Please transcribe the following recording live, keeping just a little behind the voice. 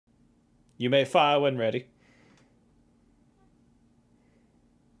You may fire when ready.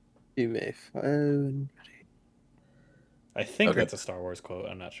 You may find I think Okay. that's a Star Wars quote.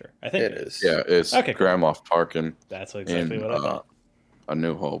 I'm not sure. I think it is. Yeah, it's Okay, cool. Grand Moff Tarkin That's exactly in what I meant. A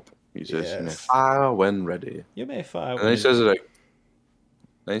New Hope. He says, "You may Yes. fire when ready." You may fire And then when he says it.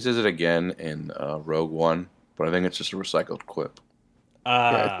 Then he says it again in Rogue One, but I think it's just a recycled quip.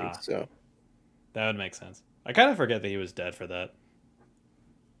 Yeah, I think so. That would make sense. I kind of forget that he was dead for that.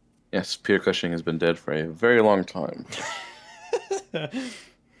 Yes, Peter Cushing has been dead for a very long time. All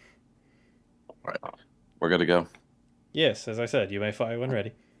right, we're good to go. Yes, as I said, you may fire when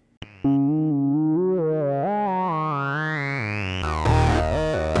ready.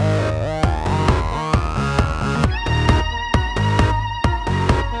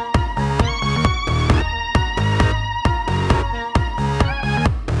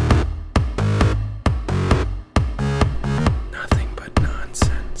 Nothing but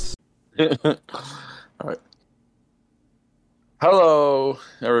nonsense. All right. Hello,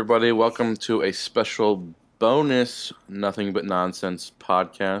 everybody. Welcome to a special bonus Nothing But Nonsense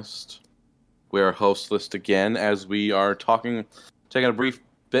podcast. We are hostless again as we are taking a brief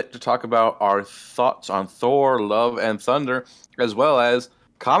bit to talk about our thoughts on Thor, Love, and Thunder, as well as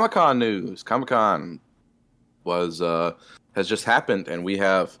Comic-Con news. Comic-Con has just happened, and we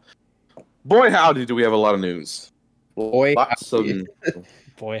have, boy howdy, do we have a lot of news. Boy, Lots of.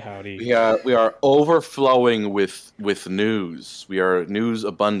 Boy, howdy. We are overflowing with news. We are news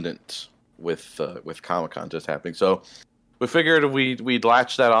abundant with Comic-Con just happening. So we figured we'd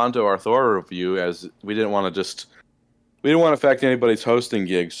latch that onto our Thor review, as we didn't want to affect anybody's hosting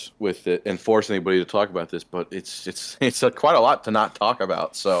gigs with it and force anybody to talk about this. But it's quite a lot to not talk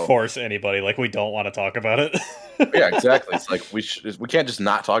about. So Force anybody, like we don't want to talk about it. yeah, exactly. It's like we can't just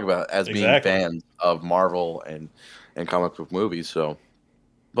not talk about it as Exactly. being fans of Marvel and comic book movies. So.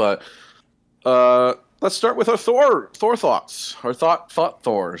 But let's start with our Thor thoughts. Our Thor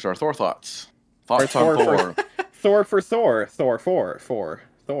thoughts. Thoughts on Thor. Thor for Thor. Thor for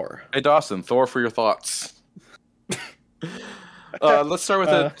Thor. Hey Dawson, Thor for your thoughts. Let's start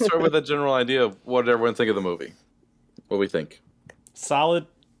with a general idea of what everyone think of the movie. What we think. Solid.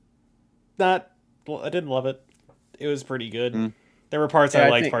 I didn't love it. It was pretty good. Mm. There were parts Yeah, I I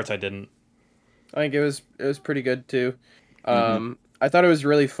liked, think- parts I didn't. I think it was pretty good too. I thought it was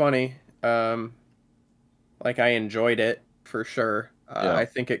really funny. Like I enjoyed it for sure. Yeah. I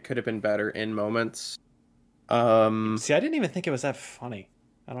think it could have been better in moments. See, I didn't even think it was that funny.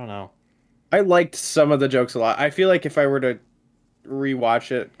 I don't know. I liked some of the jokes a lot. I feel like if I were to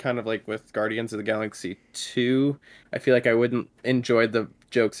rewatch it, kind of like with Guardians of the Galaxy 2, I feel like I wouldn't enjoy the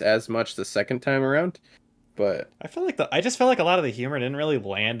jokes as much the second time around. But I just felt like a lot of the humor didn't really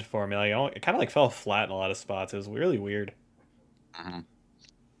land for me. Like, it kind of like fell flat in a lot of spots. It was really weird. Mm-hmm.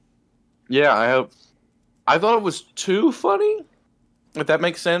 Yeah, I thought it was too funny. If that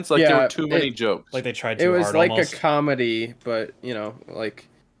makes sense, like there were too many jokes. Like they tried too it was hard like almost. a comedy, but like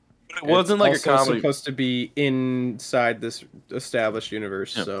It wasn't like a it's also comedy. supposed to be inside this established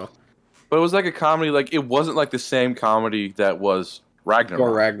universe. Yeah. So But it was like a comedy. Like it wasn't like the same comedy that was Ragnarok.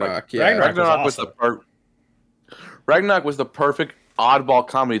 or Ragnarok, Like, yeah. Ragnarok was Ragnarok was the perfect oddball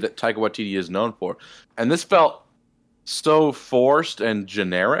comedy that Taika Waititi is known for, and this felt so forced and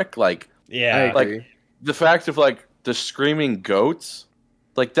generic. Like I Yeah. agree. the fact of like the screaming goats,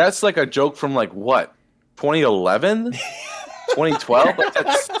 like that's like a joke from like what 2011, 2012. Like,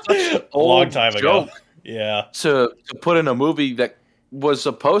 that's such an A long old time ago. joke Yeah. to put in a movie that was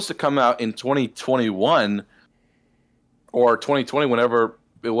supposed to come out in 2021 or 2020, whenever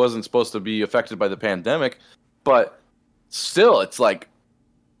it wasn't supposed to be affected by the pandemic. But still, it's like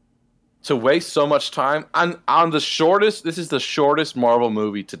to waste so much time on the shortest. This is the shortest Marvel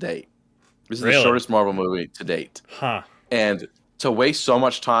movie to date. This is Really? the shortest Marvel movie to date, Huh. and to waste so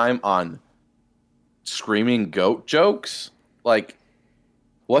much time on screaming goat jokes, like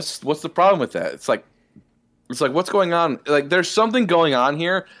what's the problem with that? It's like what's going on? Like there's something going on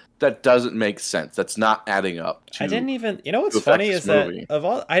here that doesn't make sense. That's not adding up. I didn't even. You know what's to affect funny this is that movie. of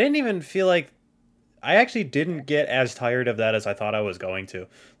all, I didn't even feel like. I actually didn't get as tired of that as I thought I was going to.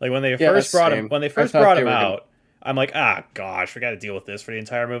 Like when they first brought him, same. I thought brought they him were gonna- out, I'm like, gosh, we got to deal with this for the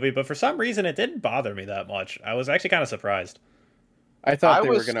entire movie. But for some reason, it didn't bother me that much. I was actually kind of surprised. I thought I they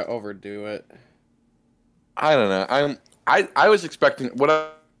was- were gonna overdo it. I don't know. I was expecting when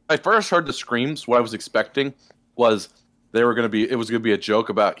I first heard the screams. What I was expecting was it was going to be a joke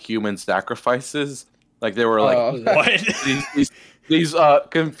about human sacrifices. Like they were like Oh. What? these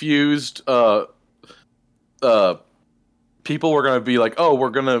confused people were going to be like,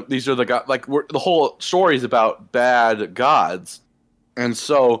 oh, these are the gods. Like the whole story is about bad gods, and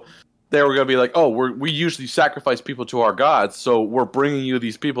so they were going to be like, oh, we usually sacrifice people to our gods, so we're bringing you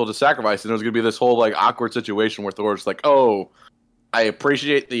these people to sacrifice. And there was going to be this whole like awkward situation where Thor's like, oh, I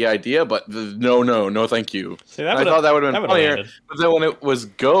appreciate the idea, but no, thank you. See, I thought that would have been funnier. But then when it was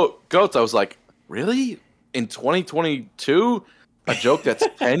goats, I was like, really? In 2022? A joke that's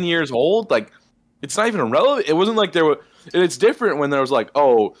 10 years old? Like, it's not even relevant. It wasn't like there were... And it's different when there was like,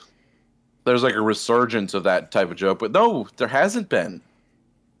 oh, there's like a resurgence of that type of joke. But no, there hasn't been.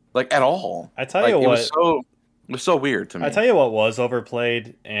 Like, at all. I tell you what, it was so weird to me. I tell you what was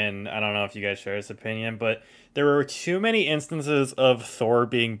overplayed, and I don't know if you guys share this opinion, but there were too many instances of Thor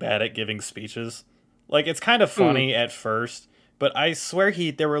being bad at giving speeches. Like, it's kind of funny at first, but I swear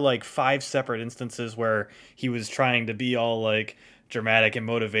there were like 5 separate instances where he was trying to be all like dramatic and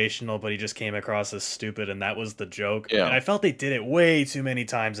motivational, but he just came across as stupid, and that was the joke. Yeah. And I felt they did it way too many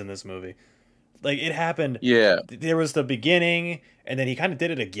times in this movie. Like, it happened. Yeah. There was the beginning, and then he kind of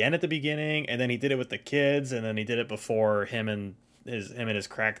did it again at the beginning, and then he did it with the kids, and then he did it before him and his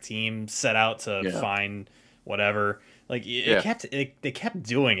crack team set out to find whatever. Like, they kept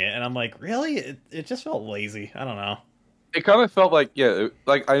doing it, and I'm like, really? It just felt lazy. I don't know. It kind of felt like,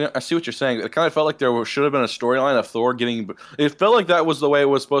 like I see what you're saying. It kind of felt like there should have been a storyline of Thor getting... It felt like that was the way it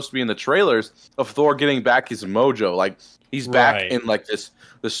was supposed to be in the trailers, of Thor getting back his mojo. Like, he's back in like this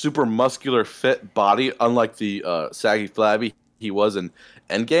super muscular fit body, unlike the saggy flabby he was in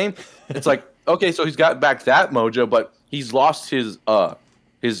Endgame. It's like, okay, so he's got back that mojo, but he's lost his what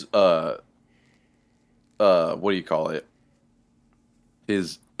do you call it?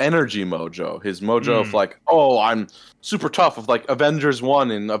 His energy mojo. His mojo of like, oh, I'm super tough, of like Avengers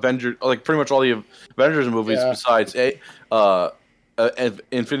 1 and Avengers, like pretty much all the Avengers movies besides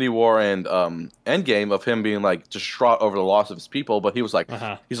Infinity War and Endgame, of him being like distraught over the loss of his people, but he was like,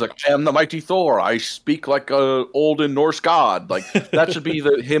 he's like, I am the mighty Thor. I speak like a olden Norse god. Like, that should be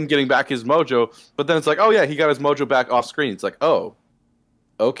him getting back his mojo. But then it's like, oh yeah, he got his mojo back off screen. It's like, oh,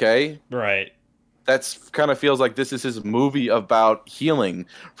 okay, right. That's kind of feels like this is his movie about healing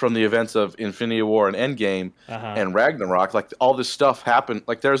from the events of Infinity War and Endgame and Ragnarok. Like, all this stuff happened.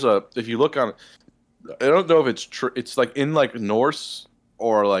 Like, if you look on. I don't know if it's true. It's like in like Norse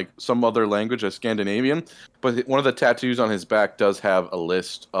or like some other language, like Scandinavian. But one of the tattoos on his back does have a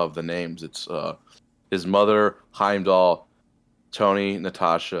list of the names. It's his mother, Heimdall, Tony,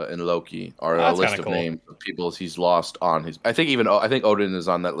 Natasha, and Loki are a list of names of people he's lost on his. I think Odin is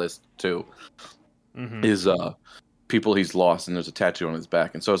on that list too. His people he's lost, and there's a tattoo on his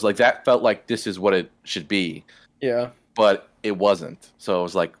back, and so it's like that felt like this is what it should be. Yeah. But it wasn't. So I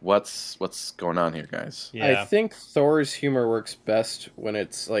was like, what's going on here, guys? Yeah. I think Thor's humor works best when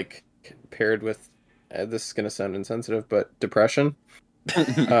it's like paired with this is going to sound insensitive, but depression.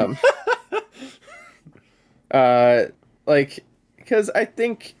 Like, because I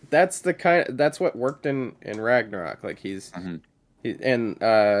think that's what worked in Ragnarok. Like, in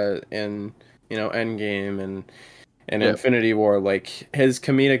Endgame and Infinity War, like, his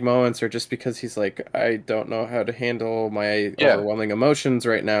comedic moments are just because he's like, I don't know how to handle my overwhelming emotions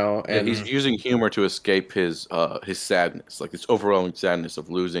right now, and he's using humor to escape his sadness, like this overwhelming sadness of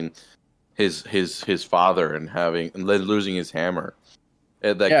losing his father and then losing his hammer.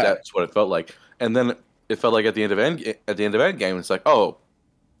 And that's what it felt like. And then it felt like at the end of Endgame, it's like, oh,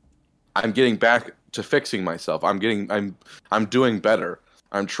 I'm getting back to fixing myself. I'm doing better.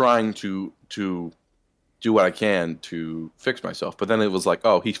 I'm trying to do what I can to fix myself. But then it was like,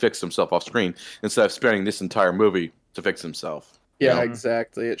 oh, he fixed himself off screen instead of spending this entire movie to fix himself. Yeah,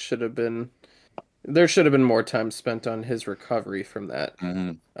 exactly. There should have been more time spent on his recovery from that.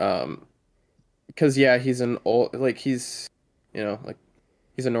 Because he's an old, like, he's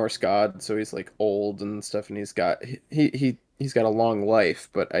a Norse god, so he's like old and stuff, and he's got a long life.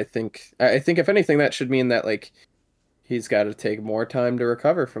 But I think if anything, that should mean that like he's got to take more time to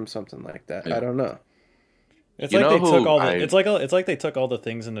recover from something like that. Yeah. I don't know. It's like they took all the it's like they took all the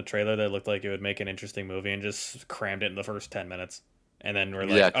things in the trailer that looked like it would make an interesting movie and just crammed it in the first 10 minutes. And then we're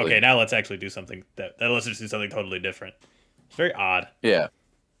like, okay, now let's actually do something let's just do something totally different. It's very odd. Yeah.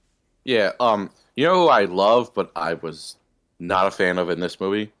 Yeah, you know who I love but I was not a fan of in this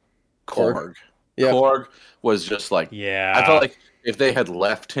movie? Korg. Yeah. Korg was just like, I felt like if they had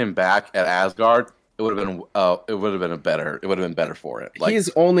left him back at Asgard, it would have been better for it. Like,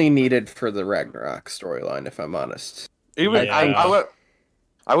 he's only needed for the Ragnarok storyline, if I'm honest. Even I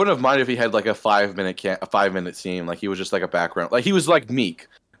wouldn't have minded if he had like a 5-minute scene, like he was just like a background, like he was like Meek.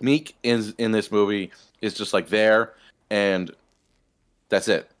 Meek is in this movie is just like there, and that's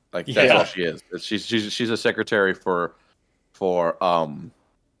it. Like that's all she is. She's a secretary for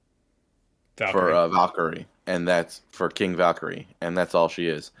Valkyrie. and that's for King Valkyrie, and that's all she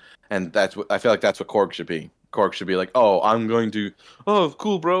is. And that's what I feel like that's what Korg should be. Korg should be like, oh, oh,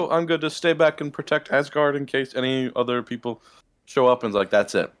 cool, bro. I'm going to stay back and protect Asgard in case any other people show up. And it's like,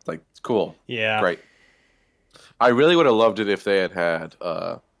 that's it. Like, it's cool. Yeah. Great. I really would have loved it if they had.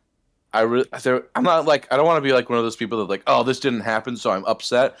 I'm not like I don't want to be like one of those people that like, oh, this didn't happen, so I'm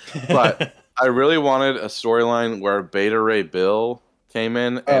upset. But I really wanted a storyline where Beta Ray Bill came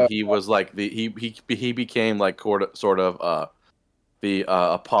in and he was like he became like sort of the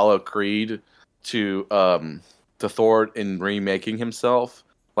Apollo Creed to Thor in remaking himself,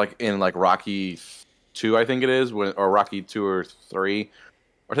 like in like Rocky 2, I think it is, or Rocky 2 or 3.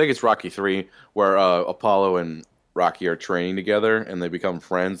 I think it's Rocky 3, where Apollo and Rocky are training together and they become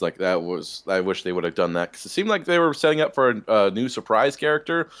friends. Like I wish they would have done that because it seemed like they were setting up for a new surprise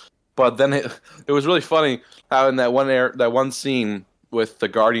character. But then it was really funny how in that one scene with the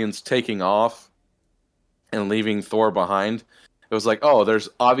Guardians taking off and leaving Thor behind, it was like, oh, there's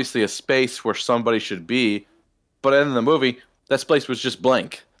obviously a space where somebody should be, but in the movie, that space was just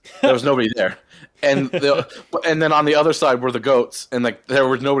blank. There was nobody there. And then on the other side were the goats, and like there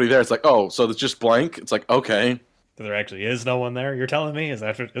was nobody there. It's like, oh, so it's just blank. It's like, okay, there actually is no one there. You're telling me? Is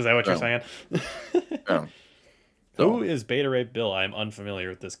that what you're saying? No. Who is Beta Ray Bill? I'm unfamiliar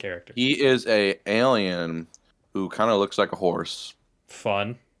with this character. He is a alien who kind of looks like a horse.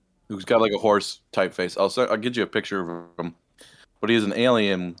 Fun. Who's got like a horse type face. I'll get you a picture of him. But he's an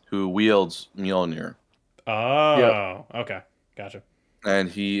alien who wields Mjolnir. Oh, yep. Okay, gotcha. And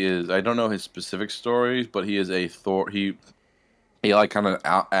he is, I don't know his specific stories, but he is a Thor. He like kind of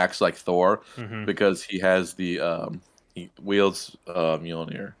acts like Thor because he has he wields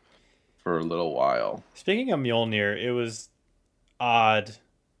Mjolnir for a little while. Speaking of Mjolnir, it was odd,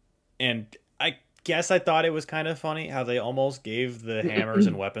 and I guess I thought it was kind of funny how they almost gave the hammers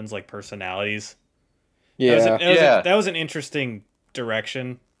and weapons like personalities. Yeah, that was an interesting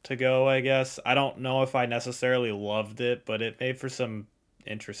direction to go, I guess. I don't know if I necessarily loved it, but it made for some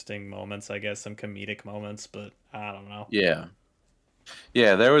interesting moments, I guess, some comedic moments, but I don't know.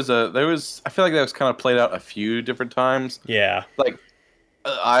 Yeah, there was I feel like that was kind of played out a few different times. Yeah. Like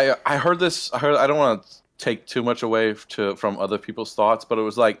I heard this, I don't want to take too much away from other people's thoughts, but it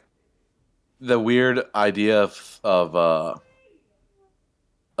was like the weird idea of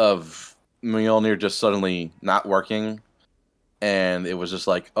Mjolnir just suddenly not working. And it was just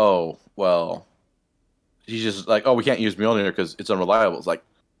like, oh, well, he's just like, oh, we can't use Mjolnir because it's unreliable. It's like,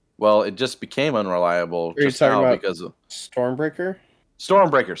 well, it just became unreliable just now because of Stormbreaker?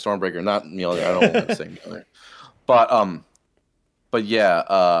 Stormbreaker, not Mjolnir. I don't want to say Mjolnir. But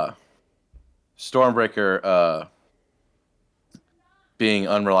yeah, Stormbreaker being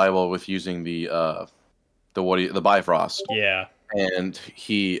unreliable with using the Bifrost. Yeah. And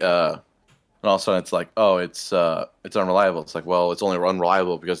he and all of a sudden it's like, oh, it's unreliable. It's like, well, it's only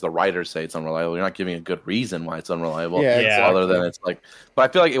unreliable because the writers say it's unreliable. You're not giving a good reason why it's unreliable. Yeah, exactly. Other than it's like, but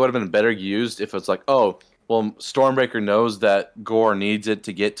I feel like it would have been better used if it's like, oh, well, Stormbreaker knows that Gore needs it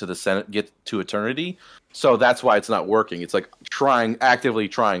to get to the Senate, get to eternity, so that's why it's not working. It's like actively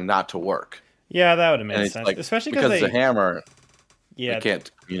trying not to work. Yeah, that would have made sense, like, especially because it's a hammer. Yeah, they can't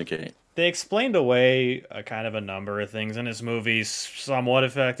communicate. They explained away a number of things in his movies somewhat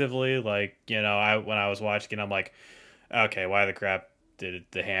effectively. Like, when I was watching it, I'm like, okay, why the crap did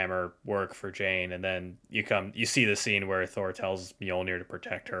the hammer work for Jane? And then you see the scene where Thor tells Mjolnir to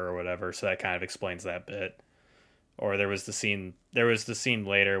protect her or whatever, so that kind of explains that bit. Or there was the scene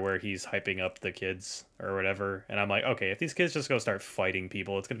later where he's hyping up the kids or whatever, and I'm like, okay, if these kids just go start fighting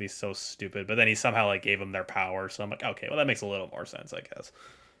people, it's gonna be so stupid. But then he somehow like gave them their power, so I'm like, okay, well that makes a little more sense, I guess.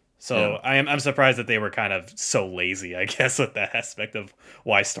 So yeah. I'm surprised that they were kind of so lazy, I guess, with that aspect of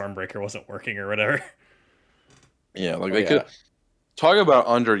why Stormbreaker wasn't working or whatever. Yeah, like they could talk about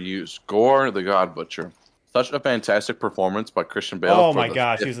underused. Gore the God Butcher. Such a fantastic performance by Christian Bale. Oh my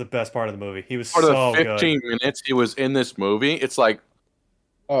gosh, he was the best part of the movie. He was so good. For the 15 minutes he was in this movie, it's like,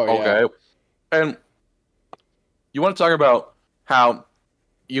 okay. And you want to talk about how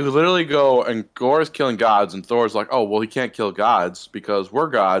you literally go and Gore is killing gods, and Thor's like, oh, well, he can't kill gods because we're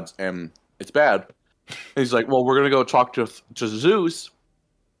gods, and it's bad. And he's like, well, we're going to go talk to Zeus,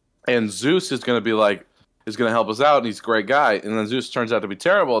 and Zeus is going to help us out, and he's a great guy. And then Zeus turns out to be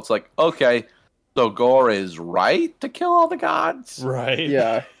terrible. It's like, okay, so Gore is right to kill all the gods? Right.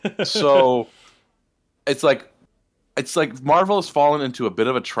 Yeah. So it's like Marvel has fallen into a bit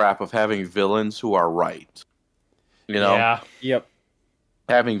of a trap of having villains who are right. Yeah. Yep.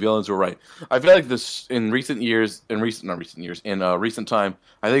 Having villains who are right. I feel like this in recent time,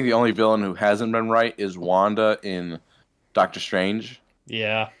 I think the only villain who hasn't been right is Wanda in Doctor Strange.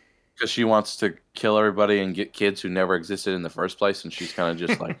 Yeah. because she wants to kill everybody and get kids who never existed in the first place, and she's kind of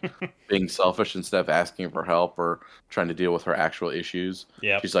just like being selfish instead of asking for help or trying to deal with her actual issues.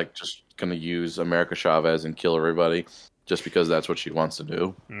 Yep. She's like just gonna use America Chavez and kill everybody just because that's what she wants to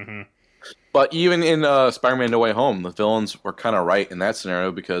do. Mm-hmm. But even in Spider-Man: No Way Home, the villains were kind of right in that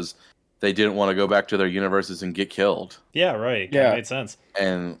scenario because they didn't want to go back to their universes and get killed. Yeah, right. It made sense.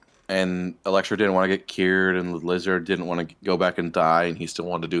 And Electro didn't want to get cured, and the Lizard didn't want to go back and die, and he still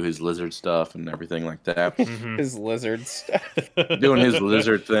wanted to do his lizard stuff and everything like that. Mm-hmm. His lizard stuff. Doing his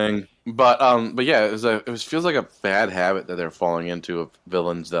lizard thing. But yeah, it feels like a bad habit that they're falling into of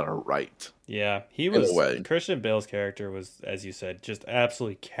villains that are right. Yeah, he In a was. way. Christian Bale's character was, as you said, just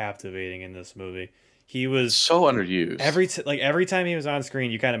absolutely captivating in this movie. He was So underused. every time he was on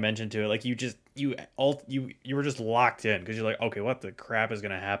screen, you kind of mentioned to it, like you were just locked in because you're like, okay, what the crap is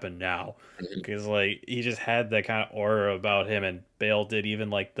gonna happen now? Because like he just had that kind of aura about him, and Bale did even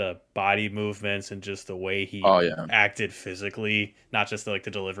like the body movements and just the way he acted physically, not just like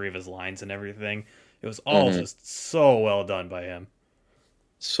the delivery of his lines and everything. It was all just so well done by him.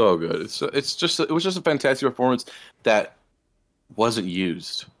 So good. It was just a fantastic performance that wasn't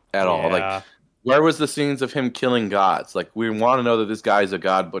used at all. Like, where was the scenes of him killing gods? Like, we want to know that this guy is a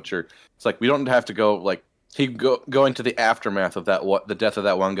god butcher. It's like we don't have to go like he go into the aftermath of the death of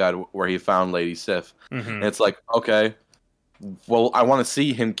that one god where he found Lady Sif. And it's like, okay, well, I want to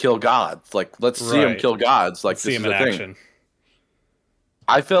see him kill gods. Like, let's see him kill gods. Like, Let's this see is him in the thing. action.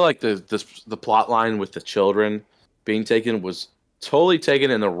 I feel like the plot line with the children being taken was totally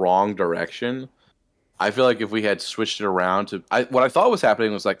taken in the wrong direction. I feel like if we had switched it around to what I thought was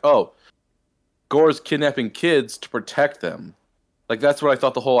happening was like, oh, Gore's kidnapping kids to protect them. Like, that's what I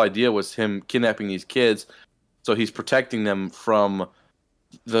thought the whole idea was, him kidnapping these kids, so he's protecting them from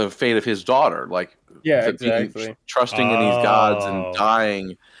the fate of his daughter. Like, exactly. Trusting in these gods and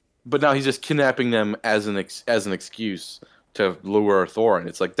dying. But now he's just kidnapping them as an excuse to lure Thor. And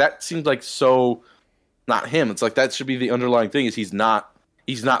it's like, that seems like so not him. It's like that should be the underlying thing, is he's not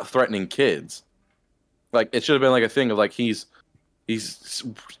threatening kids. Like, it should have been like a thing of like he's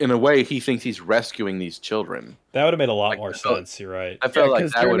in a way he thinks he's rescuing these children. That would have made a lot more sense. You're right. I felt like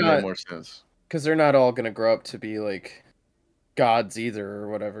that would have made more sense. Because they're not all gonna grow up to be like gods either, or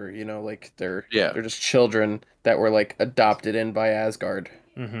whatever. You know, like they're just children that were like adopted in by Asgard.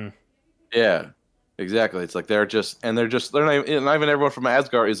 Mm-hmm. Yeah, exactly. It's like they're not even everyone from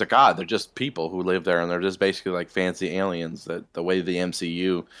Asgard is a god. They're just people who live there, and they're just basically like fancy aliens. That the way the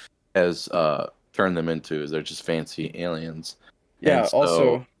MCU has turned them into is they're just fancy aliens. Yeah.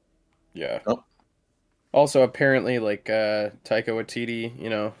 So, Also, apparently, like Taika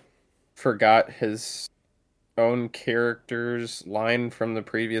Waititi, forgot his own character's line from the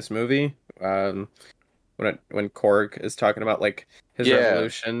previous movie. When Korg is talking about like his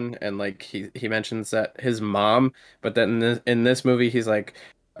revolution, and like he mentions that his mom, but then in this movie he's like,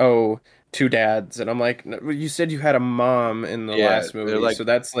 oh, two dads, and I'm like, no, you said you had a mom in the last movie, like, so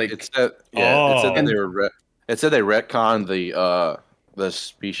that's like it said they retconned the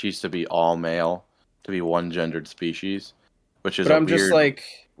species to be all male, to be one gendered species, which is. But I'm just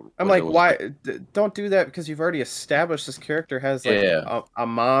like, why don't do that, because you've already established this character has like a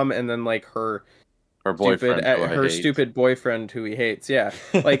mom, and then like her boyfriend, stupid boyfriend who he hates. Yeah,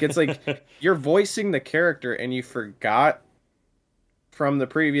 like it's like you're voicing the character and you forgot from the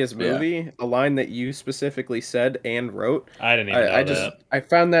previous movie a line that you specifically said and wrote. I didn't even know that. I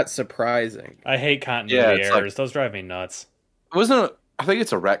found that surprising. I hate continuity errors. Like, those drive me nuts. I think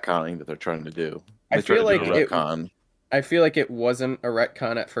it's a retconning that they're trying to do. I feel like it wasn't a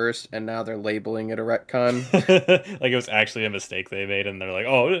retcon at first, and now they're labeling it a retcon. Like it was actually a mistake they made, and they're like,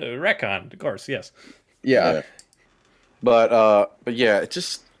 "Oh, retcon, of course, yes." Yeah. But yeah,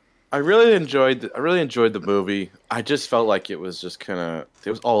 I really enjoyed the movie. I just felt like it was just it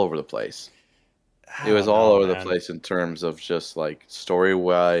was all over the place. It was all over the place in terms of just like story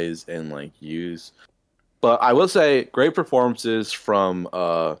wise and like use. But I will say, great performances from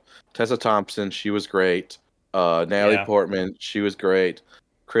Tessa Thompson. She was great. Natalie Portman. She was great.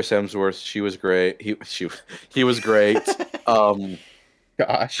 Chris Hemsworth. She was great. He was great.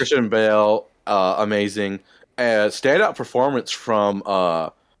 Gosh. Christian Bale. Amazing. Standout performance from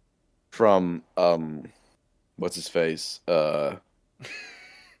what's his face? I'm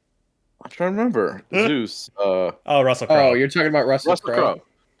trying to remember. Zeus. Russell Crowe. Oh, you're talking about Russell Crowe.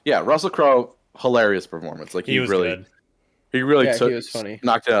 Yeah, Russell Crowe. Hilarious performance. Like he was good. He really was funny.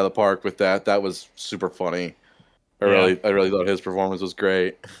 Knocked it out of the park with that. That was super funny. I really thought his performance was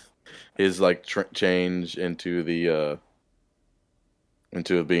great. His like change into being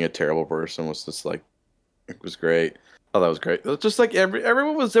a terrible person was just like, it was great. Oh, that was great. It was just like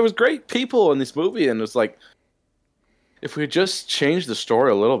everyone was there was great people in this movie, and it's like if we just changed the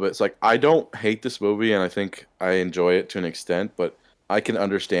story a little bit, it's like I don't hate this movie, and I think I enjoy it to an extent, but I can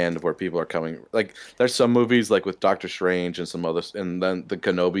understand where people are coming. Like there's some movies like with Doctor Strange and some others, and then the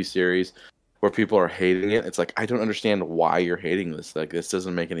Kenobi series where people are hating it. It's like I don't understand why you're hating this. Like this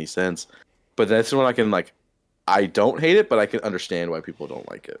doesn't make any sense. But that's when I can like I don't hate it, but I can understand why people don't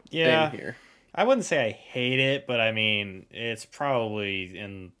like it. Yeah. Same here. I wouldn't say I hate it, but I mean, it's probably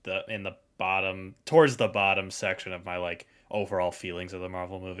in the bottom, towards the bottom section of my like overall feelings of the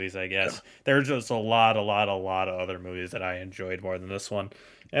Marvel movies, I guess. Yeah. There's just a lot of other movies that I enjoyed more than this one.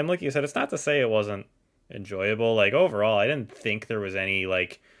 And like you said, it's not to say it wasn't enjoyable. Like overall, I didn't think there was any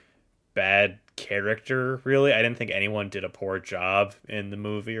like bad character really. I didn't think anyone did a poor job in the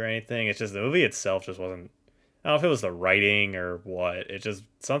movie or anything. It's just the movie itself just wasn't, I don't know if it was the writing or what. It just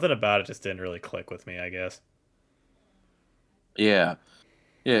something about it just didn't really click with me, I guess. Yeah.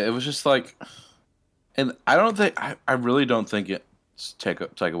 Yeah, it was just like and I really don't think it's Taika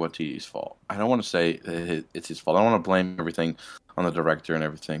Waititi's fault. I don't want to say that it's his fault. I don't want to blame everything on the director and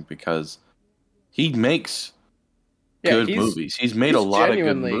everything because he makes good movies. He's made a lot of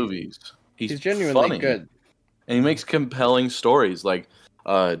good movies. He's genuinely funny, good. and he makes compelling stories like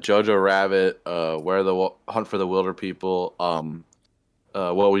Jojo Rabbit, Where the Hunt for the Wilder People,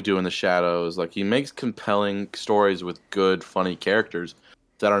 What We Do in the Shadows. Like he makes compelling stories with good, funny characters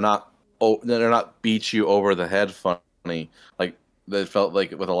that are not beat you over the head funny. Like that felt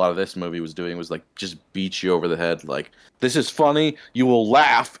like what a lot of this movie was doing was like just beat you over the head. Like this is funny, you will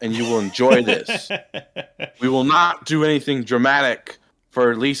laugh and you will enjoy this. We will not do anything dramatic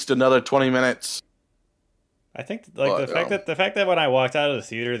for at least another 20 minutes. I think like the fact that when I walked out of the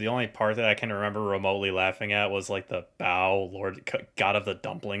theater, the only part that I can remember remotely laughing at was like the bow Lord God of the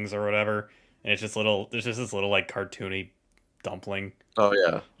dumplings or whatever, and it's just there's just this little like cartoony dumpling. Oh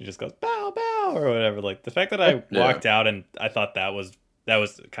yeah, He just goes bow bow or whatever. Like the fact that I walked out and I thought that was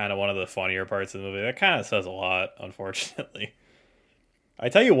kind of one of the funnier parts of the movie. That kind of says a lot, unfortunately. I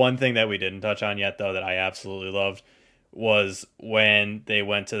tell you one thing that we didn't touch on yet though that I absolutely loved was when they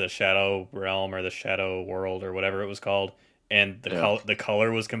went to the Shadow Realm or the Shadow World or whatever it was called, and the color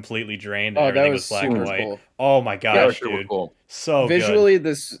was completely drained and everything was black and white. Cool. Oh my gosh, dude! Cool. So visually,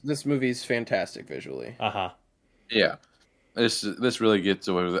 good. this movie's fantastic visually. Yeah, this really gets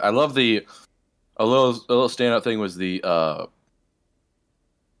away with it. I love a little standout thing was the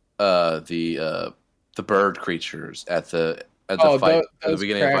bird creatures at the fight at the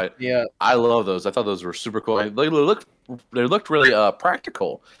beginning of the fight. Yeah, I love those. I thought those were super cool. They looked really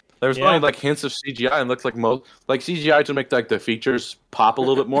practical. There was only like hints of CGI and looked like CGI to make like the features pop a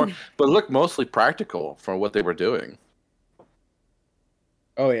little bit more, but it looked mostly practical for what they were doing.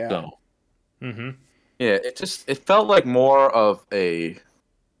 Oh yeah. So, yeah, it felt like more of a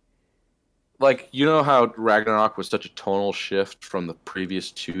like you know how Ragnarok was such a tonal shift from the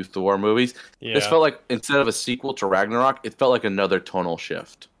previous two Thor movies. Yeah. This felt like instead of a sequel to Ragnarok, it felt like another tonal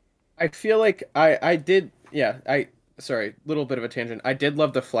shift. I feel like I did. Yeah, sorry, little bit of a tangent. I did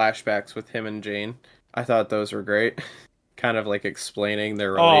love the flashbacks with him and Jane. I thought those were great. Kind of like explaining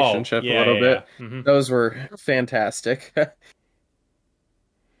their relationship a little bit. Mm-hmm. Those were fantastic.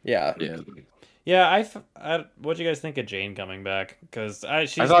 Yeah. Yeah, what do you guys think of Jane coming back? Because I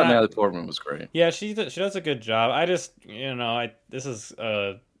thought Natalie Portman was great. Yeah, she does a good job. I just I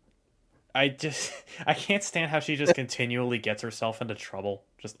can't stand how she just continually gets herself into trouble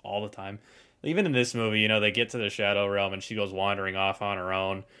just all the time. Even in this movie, they get to the Shadow Realm and she goes wandering off on her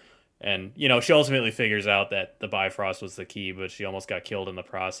own. And, she ultimately figures out that the Bifrost was the key, but she almost got killed in the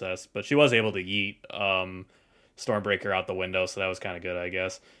process. But she was able to yeet Stormbreaker out the window, so that was kind of good, I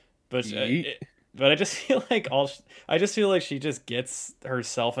guess. But I just feel like she just gets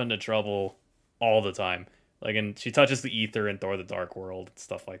herself into trouble all the time. Like, and she touches the ether in Thor: The Dark World and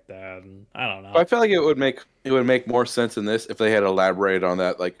stuff like that. And I don't know. I feel like it would make more sense in this if they had elaborated on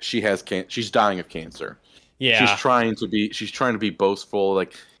that. Like, she's dying of cancer. Yeah, she's trying to be boastful.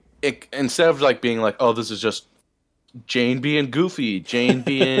 Like, instead of like being like, oh, this is just Jane being goofy, Jane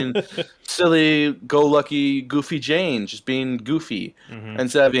being silly, go lucky, goofy Jane, just being goofy. Mm-hmm.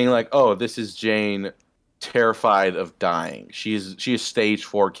 Instead of being like, oh, this is Jane terrified of dying. She has stage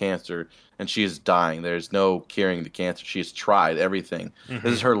 4 cancer. And she is dying. There's no curing the cancer. She has tried everything. Mm-hmm.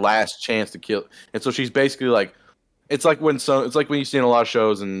 This is her last chance to kill. And so she's basically like, it's like when you see in a lot of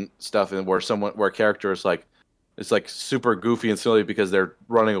shows and stuff, and where a character is like, it's like super goofy and silly because they're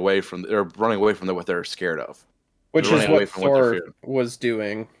running away from what they're scared of. Which is what Thor was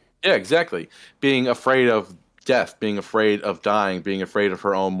doing. Yeah, exactly. Being afraid of death, being afraid of dying, being afraid of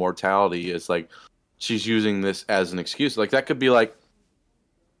her own mortality is like she's using this as an excuse. Like that could be like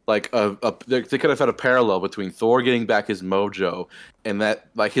they could have had a parallel between Thor getting back his mojo and that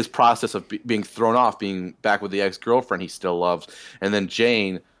like his process of being thrown off, being back with the ex-girlfriend he still loves, and then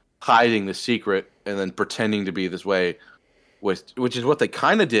Jane hiding the secret and then pretending to be this way, which is what they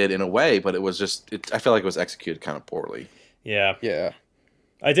kind of did in a way, but it was just I feel like it was executed kind of poorly. Yeah. Yeah.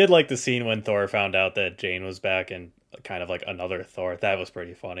 I did like the scene when Thor found out that Jane was back and kind of like another Thor. That was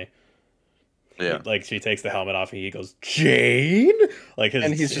pretty funny. Yeah. Like she takes the helmet off and he goes, Jane? Like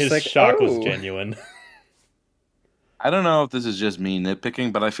And he's just his like, shock was "Oh." genuine. I don't know if this is just me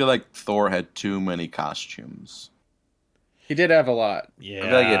nitpicking, but I feel like Thor had too many costumes. He did have a lot. I feel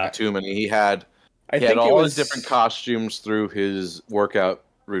like he Yeah. had too many. He had I he had think it all was his different costumes through his workout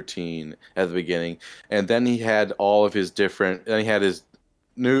routine at the beginning, and then he had all of his different. Then he had his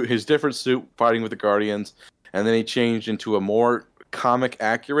different suit fighting with the Guardians, and then he changed into a more comic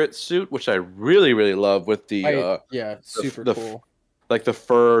accurate suit, which I really really love with the super the cool. like the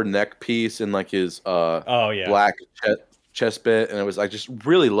fur neck piece and like his Oh yeah. black chest bit, and it was I just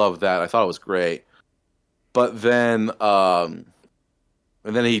really loved that. I thought it was great, but then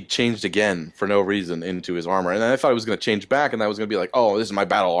and then he changed again for no reason into his armor, and then I thought he was going to change back, and that was going to be like, oh, this is my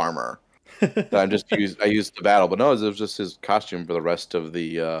battle armor. That I used to battle, but no, it was just his costume for the rest of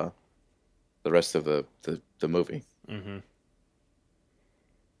the movie. Mm-hmm.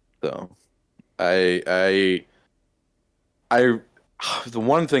 So, I the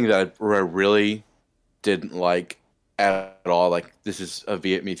one thing that I really didn't like at all, like this is a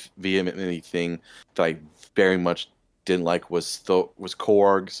vehemently thing that I very much didn't like was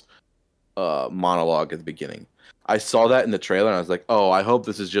Korg's monologue at the beginning. I saw that in the trailer and I was like, oh, I hope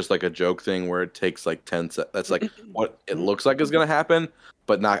this is just like a joke thing where it takes like 10 seconds. That's like what it looks like is going to happen,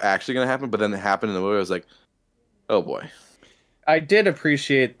 but not actually going to happen. But then it happened in the movie. I was like, oh boy. I did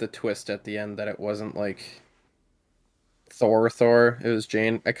appreciate the twist at the end that it wasn't like Thor. It was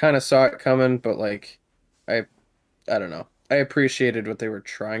Jane. I kind of saw it coming, but like, I don't know. I appreciated what they were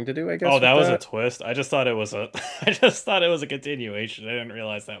trying to do, I guess. Oh, that with was a twist. I just thought it was a continuation. I didn't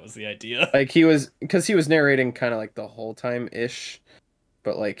realize that was the idea. Like because he was narrating kind of like the whole time ish,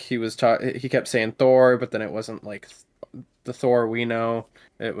 but like he kept saying Thor, but then it wasn't like the Thor we know.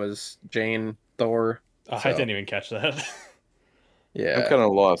 It was Jane Thor. Oh, I didn't even catch that. Yeah. I'm kind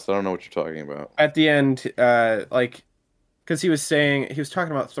of lost. I don't know what you're talking about. At the end, like, because he was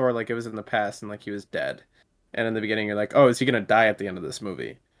talking about Thor like it was in the past and like he was dead, and in the beginning you're like, oh, is he gonna die at the end of this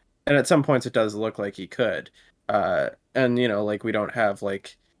movie? And at some points it does look like he could, and you know, like we don't have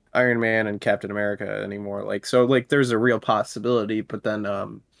like Iron Man and Captain America anymore, like so like there's a real possibility, but then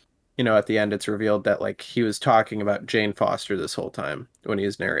you know, at the end it's revealed that like he was talking about Jane Foster this whole time when he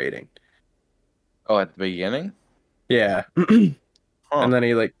was narrating. Oh, at the beginning? Yeah. Huh. And then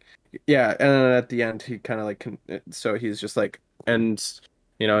he like, yeah, and then at the end he kind of like, so he's just like, and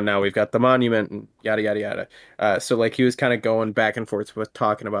you know now we've got the monument and yada yada yada. So like he was kind of going back and forth with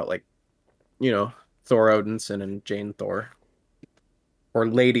talking about like, you know, Thor Odinson and Jane Thor, or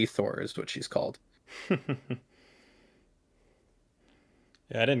Lady Thor is what she's called. Yeah,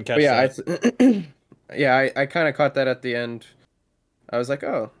 I didn't catch But yeah, that. I kind of caught that at the end. I was like,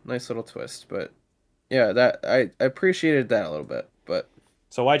 oh, nice little twist. But yeah, that I appreciated that a little bit. But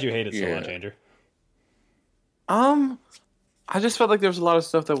So why'd you hate it so Yeah. much, Andrew? I just felt like there was a lot of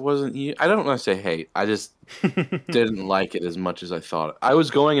stuff that wasn't. I don't want to say hate. I just didn't like it as much as I thought. I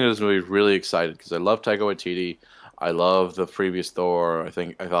was going into this movie really excited because I love Taika Waititi. I love the previous Thor. I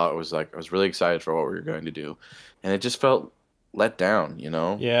thought it was like I was really excited for what we were going to do, and it just felt let down. You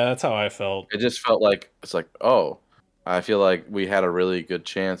know? Yeah, that's how I felt. It just felt like it's like, oh, I feel like we had a really good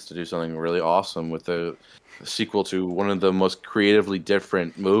chance to do something really awesome with a sequel to one of the most creatively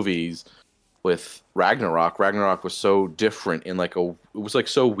different movies with Ragnarok. Ragnarok was so different in like it was like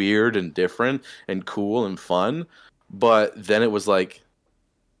so weird and different and cool and fun, but then it was like,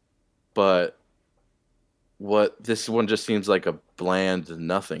 but what this one just seems like a bland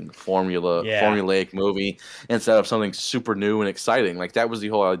nothing formulaic movie instead of something super new and exciting. Like that was the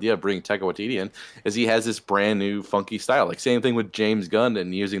whole idea of bringing Taika Waititi in, is he has this brand new funky style. Like same thing with James Gunn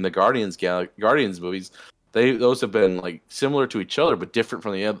and using the Guardians movies. Those have been like similar to each other but different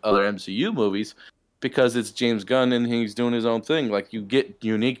from the other MCU movies because it's James Gunn and he's doing his own thing. Like you get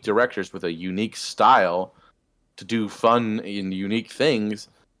unique directors with a unique style to do fun and unique things,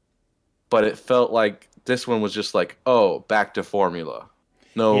 but it felt like this one was just like, oh, back to formula.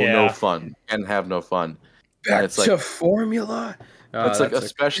 No fun. And have no fun. back it's to like formula. It's like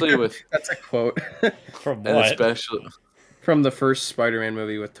especially with that's a quote From and what? especially from the first Spider-Man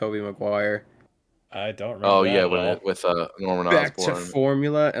movie with Tobey Maguire. I don't remember. oh that yeah, at all. with Norman Back Osborn. to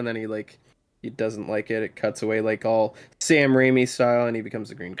formula, and then he like he doesn't like it. It cuts away like all Sam Raimi style, and he becomes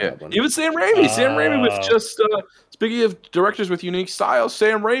the Green Yeah, Goblin. even Sam Raimi. Sam Raimi was just speaking of directors with unique styles.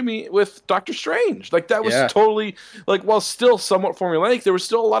 Sam Raimi with Doctor Strange, like that was Yeah, totally like while still somewhat formulaic, there was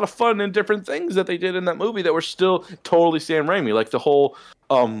still a lot of fun and different things that they did in that movie that were still totally Sam Raimi. Like the whole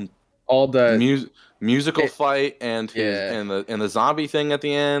um all the mu- musical it, fight and his yeah, and the zombie thing at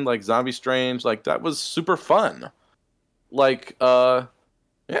the end, like Zombie Strange, like that was super fun. Like yeah.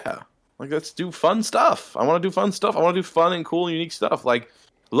 Like let's do fun stuff. I want to do fun stuff. I want to do fun and cool, unique stuff. Like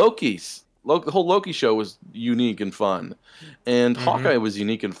the whole Loki show was unique and fun, and Hmm. Hawkeye was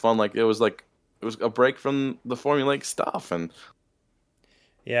unique and fun. Like it was a break from the formulaic stuff. And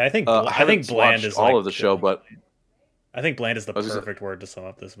Yeah, I I think haven't bland watched is all of like the show, but I think bland is the I was just, perfect word to sum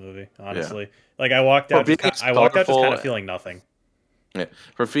up this movie. yeah, Honestly, like for being as I walked out just kind of colorful, feeling nothing. yeah,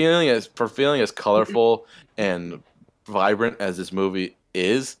 for feeling as colorful and vibrant as this movie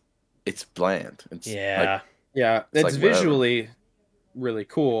is, it's bland. Yeah. yeah. It's It's like whatever. visually really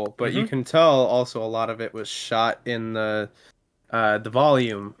cool, but you Hmm. can tell also a lot of it was shot in the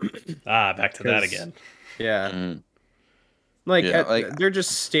volume Ah, back to that because again. yeah, Mm, like yeah, like they're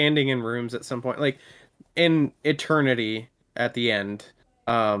just standing in rooms at some point, like in Eternity at the end.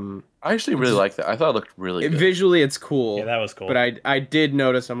 Um, I actually really it's like that. I thought it looked really good. visually it's Yeah, cool, that was but cool. I did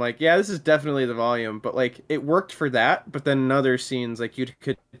notice I'm like, yeah, this is definitely the volume, but like it worked for that, but then in other scenes like you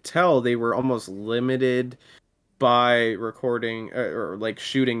could tell they were almost limited by recording or like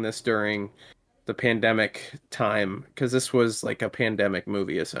shooting this during the pandemic time because this was like a pandemic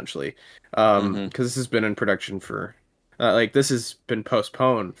movie essentially. Hmm. Because this has been in production for like this has been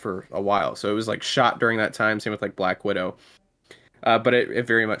postponed for a while, so it was like shot during that time. Same with like Black Widow, but it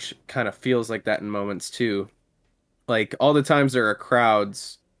very much kind of feels like that in moments too. Like all the times there are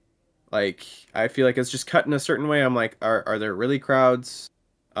crowds, like I feel like it's just cut in a certain way. I'm like, are there really crowds?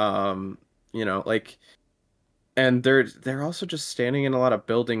 Like and they're also just standing in a lot of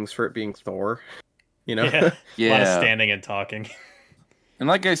buildings for it being Thor, you know? Yeah, a lot of Yeah, standing and talking. and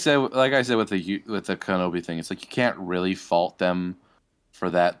like I said with the Kenobi thing, it's like you can't really fault them for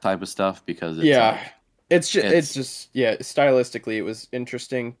that type of stuff because it's Yeah. like It's it's just yeah, stylistically it was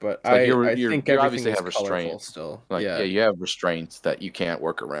interesting, but it's like I think you everything obviously was have colorful restraint. still. Like yeah, Yeah. you have restraints that you can't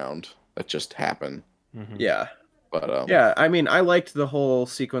work around that just happen. Hmm. Yeah. But Yeah, I mean, I liked the whole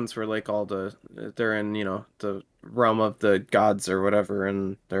sequence where like all they're in, the realm of the gods or whatever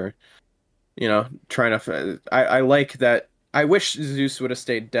and they're, trying to I like that. I wish Zeus would have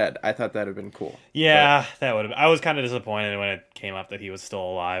stayed dead. I thought that'd have been cool. But Yeah, that would have. I was kind of disappointed when it came up that he was still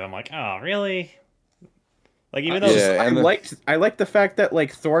alive. I'm like, oh, really? Like, even it's though, just yeah, and I liked the fact that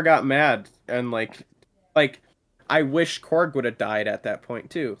like Thor got mad and like I wish Korg would have died at that point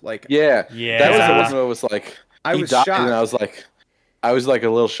too. Like yeah, that was the one yeah, where it was like I he was died, and shocked. I was like a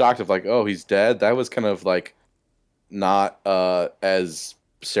little shocked of like, oh, he's dead. That was kind of like not as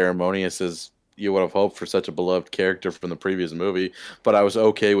ceremonious as you would have hoped for such a beloved character from the previous movie, but I was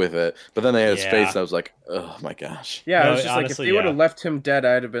okay with it. But then they had his face, yeah. and I was like, oh my gosh. Yeah, I No, was just like, if honestly, they would have yeah. left him dead,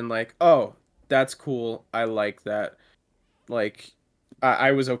 I'd have been like, oh, that's cool. I like that. Like,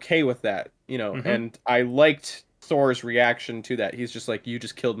 I was okay with that, Hmm. and I liked Thor's reaction to that. He's just like, you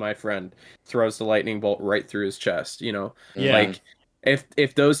just killed my friend, throws the lightning bolt right through his chest. Yeah. Hmm. Like,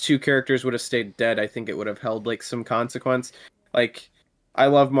 if those two characters would have stayed dead, I think it would have held like some consequence. Like, I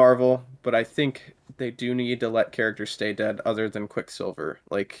love Marvel, but I think they do need to let characters stay dead other than Quicksilver.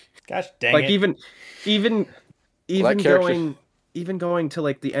 Gosh dang Like it. even Well, that even character, going to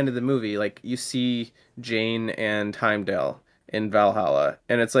like the end of the movie, like you see Jane and Heimdall in Valhalla,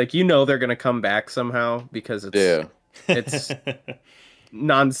 and it's like they're gonna come back somehow because yeah. it's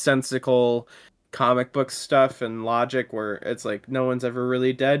nonsensical comic book stuff and logic where it's like no one's ever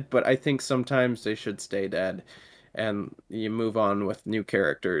really dead, but I think sometimes they should stay dead and you move on with new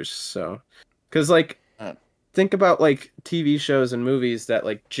characters. So, because like think about like TV shows and movies that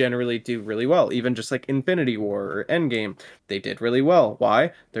like generally do really well, even just like Infinity War or Endgame, they did really well.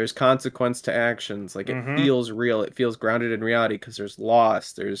 Why? There's consequence to actions. Like it Hmm. feels real. It feels grounded in reality because there's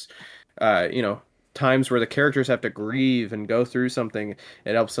loss. There's, uh, you know, times where the characters have to grieve and go through something.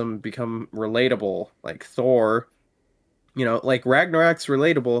 It helps them become relatable. Like Thor, like Ragnarok's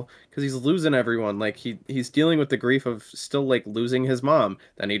relatable because he's losing everyone. Like he's dealing with the grief of still like losing his mom.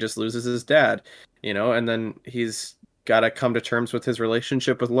 Then he just loses his dad, and then he's got to come to terms with his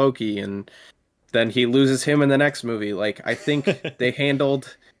relationship with Loki, and then he loses him in the next movie. Like I think they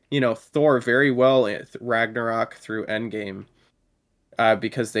handled, Thor very well in Ragnarok through Endgame,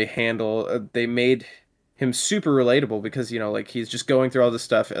 because they made him super relatable because like he's just going through all this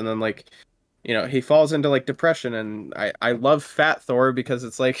stuff and then like he falls into like depression and I love Fat Thor because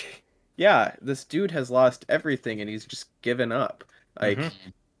it's like yeah, this dude has lost everything and he's just given up. Like, Mhm.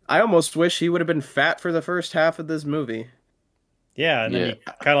 I almost wish he would have been fat for the first half of this movie. Yeah, and then Yeah.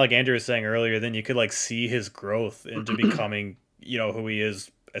 you kind of like Andrew was saying earlier, then you could like see his growth into becoming, who he is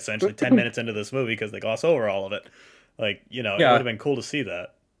essentially 10 minutes into this movie because they gloss over all of it. Like, it would Yeah, have been cool to see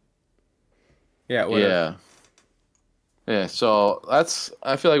that. yeah, it would have. Yeah. Yeah, so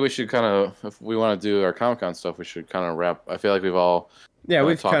I feel like we should kind of, if we want to do our Comic-Con stuff, we should kind of wrap. I feel like we've all Yeah,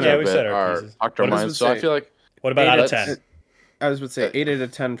 we've talked kind Yeah, our of. we've bit, said our pieces. talked our What does minds. it So I say? feel like What about Eight out of let's- 10? I was would say 8 out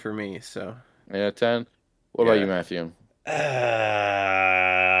of 10 for me. So 8 out of 10. What about Yeah. you, Matthew?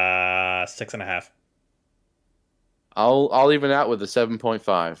 6.5. I'll even out with a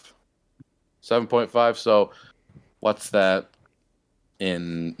 7.5. 7.5. So what's that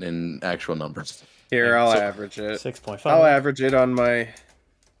in actual numbers? here, I'll So- average it. 6.5. I'll average it on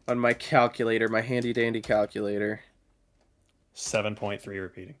my calculator, my handy dandy calculator. 7.3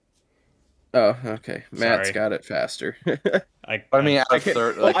 repeating. Oh, okay. Matt's Sorry. got it faster. I I out I of can,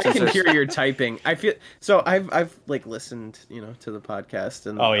 third, well, like, I since can there's- hear your typing. I feel so. I've like listened, to the podcast,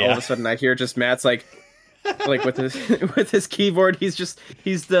 and Oh, all yeah. of a sudden I hear just Matt's like with his with his keyboard. He's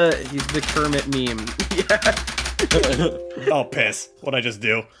the Kermit meme. Yeah. Oh, piss. What'd I just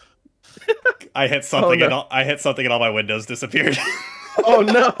do? I hit something no. and all my windows disappeared. Oh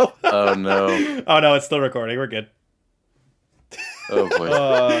no. Oh no! Oh no, it's still recording. We're good. Oh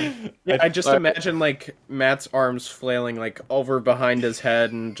boy! I just imagine like Matt's arms flailing like over behind his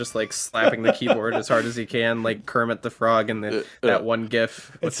head and just like slapping the keyboard as hard as he can, like Kermit the Frog in that one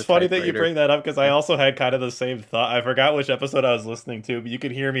GIF. with It's the funny that you typewriter. bring that up because I also had kind of the same thought. I forgot which episode I was listening to, but you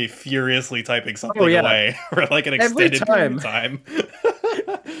could hear me furiously typing something yeah. away for like an Every extended period of time.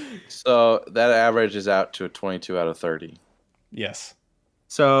 So that average is out to a 22 out of 30. Yes.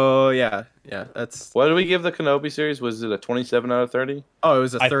 So yeah, that's. What did we give the Kenobi series? Was it a 27 out of 30? Oh, it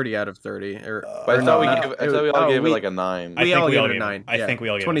was a I- 30 out of 30. Or But I no, thought we not- gave, I it thought was- we all oh, gave we- it like a 9. I we think all we gave all it a gave it- 9. I yeah, think we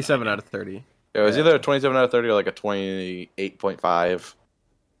all gave it a 27 9, out of 30. It was Yeah. either a 27 out of 30 or like a 28.5.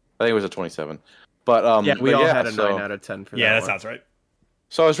 I think it was a 27. But Yeah, we but all yeah, had a so, 9 out of 10 for Yeah, that that one. sounds right.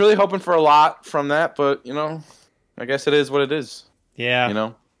 So I was really hoping for a lot from that, but I guess it is what it is.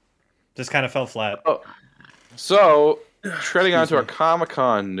 Yeah. Just kind of fell flat. So treading Excuse onto our me.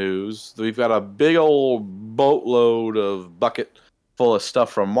 Comic-Con news, we've got a big old boatload of bucket full of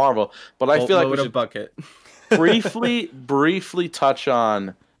stuff from Marvel, but I feel like we Load a should bucket. briefly touch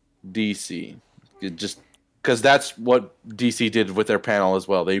on DC, just because that's what DC did with their panel as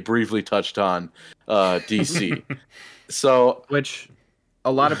well. They briefly touched on DC. So Which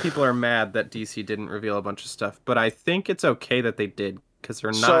a lot of people are mad that DC didn't reveal a bunch of stuff, but I think it's okay that they did because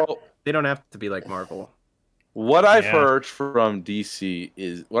they don't have to be like Marvel. what I've Yeah. heard from DC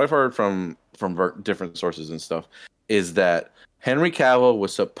is what I've heard from different sources and stuff is that Henry Cavill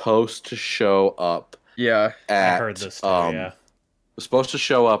was supposed to show up Yeah. at I heard this too, yeah. was supposed to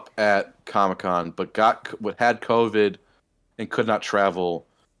show up at Comic-Con, but had COVID and could not travel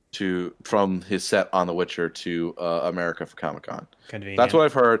from his set on The Witcher to America for Comic-Con. Convenient. That's what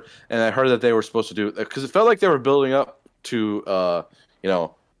I've heard, and I heard that they were supposed to do because it felt like they were building up to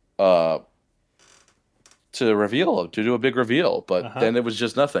do a big reveal, but then it was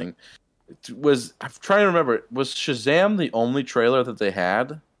just nothing. I'm trying to remember. Was Shazam the only trailer that they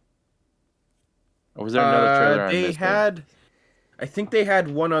had? Or was there another trailer? I They missed? had, I think they had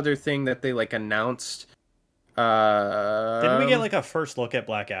one other thing that they like announced. Didn't we get like a first look at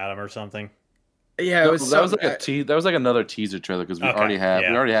Black Adam or something? Yeah, it No, was. that was some- like that was like another teaser trailer because we Okay, already had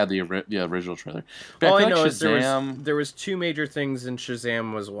yeah. the original trailer. But all I feel know like is there was two major things, and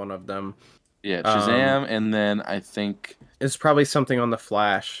Shazam was one of them. Yeah, Shazam, and then I think It's probably something on the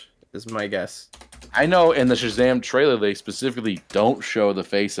Flash, is my guess. I know in the Shazam trailer they specifically don't show the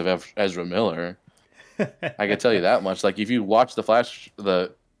face of Ezra Miller. I can tell you that much. Like if you watch the Flash,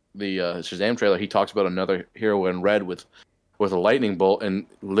 the Shazam trailer, he talks about another hero in red with a lightning bolt, and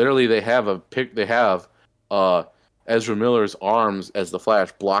literally they have Ezra Miller's arms as the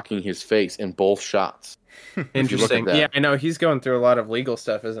Flash blocking his face in both shots. Interesting. that. Yeah, I know he's going through a lot of legal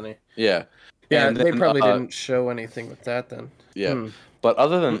stuff, isn't he? Yeah. Yeah, And they then, probably didn't show anything with that then. Yeah. Hmm. But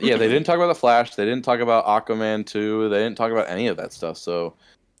other than they didn't talk about the Flash. They didn't talk about Aquaman 2. They didn't talk about any of that stuff. So it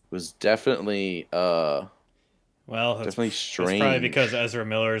was definitely Well, definitely it's strange. probably because Ezra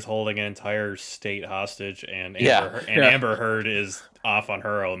Miller is holding an entire state hostage, and Yeah. Amber Heard is off on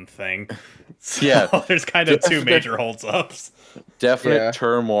her own thing. So Yeah. there's kind of two major holds-ups. definite Yeah.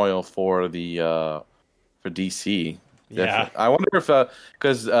 turmoil for DC. Yeah. Definitely. I wonder if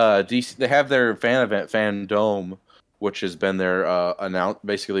because DC they have their fan event Fan Dome which has been their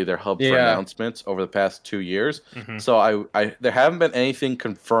basically their hub for Yeah. announcements over the past 2 years. Mhm. So I there haven't been anything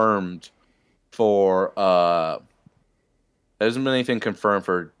confirmed for there hasn't been anything confirmed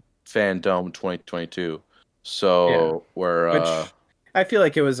for Fandom 2022. So Which I feel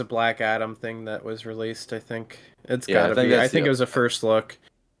like it was a Black Adam thing that was released. I think it's Yeah, I gotta think be. I that's think the- it was a first look.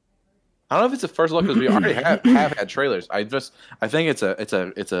 I don't know if it's a first look because we already have had trailers. I think it's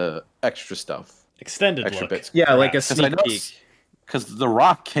a extra stuff, Extended extra look. bits. Yeah, like a perhaps. Because I sneak know peek. because The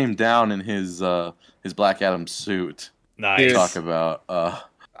Rock came down in his Black Adam suit. Nice. Dude. Talk about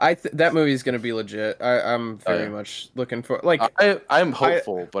That movie's gonna be legit. I'm very much looking for. Like, I'm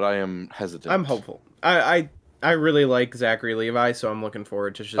hopeful, but I am hesitant. I'm hopeful. I really like Zachary Levi, so I'm looking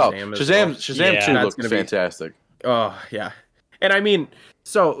forward to Oh, Shazam. Shazam Yeah. 2 That's looks gonna be- fantastic. Oh yeah, and I mean,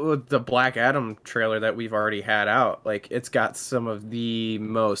 so with the Black Adam trailer that we've already had out, like it's got some of the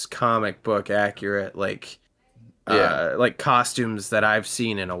most comic book accurate, like costumes that I've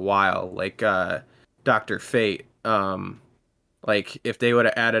seen in a while, like Dr. Fate. Like if they would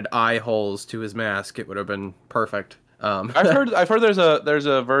have added eye holes to his mask, it would have been perfect. I've heard there's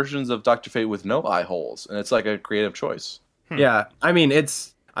a versions of Doctor Fate with no eye holes, and it's like a creative choice. Yeah, I mean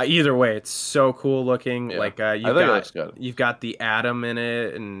it's either way, it's so cool looking. Yeah. Like I think it looks good. you've got the Atom in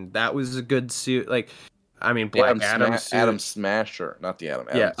it, and that was a good suit. Like, I mean, Black Adam suit. Adam Smasher, not the Adam.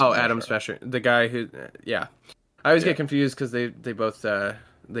 Yeah. Smasher. Adam Smasher, the guy who. Yeah, I always Yeah. get confused because they both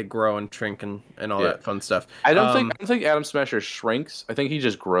they grow and shrink and all that fun stuff. I don't think Adam Smasher shrinks. I think he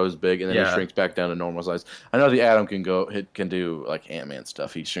just grows big and then he shrinks back down to normal size. I know the Atom can do like Ant-Man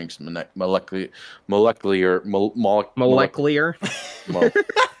stuff. He shrinks molecular. Molecular. Molecular. Molecular. Sure.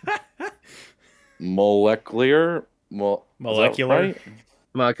 Molecular. We'll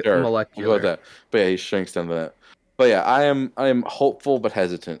go with that. But yeah, he shrinks down to that. But yeah, I am hopeful but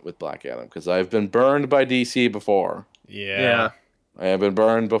hesitant with Black Adam because I've been burned by DC before. Yeah. I have been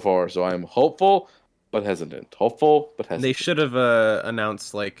burned before, so I am hopeful but hesitant. Hopeful but hesitant. They should have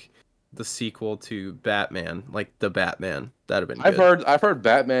announced like the sequel to Batman, like the Batman. That'd have been. I've heard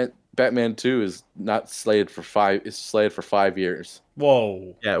Batman 2 is not slated for 5. It's slated for 5 years.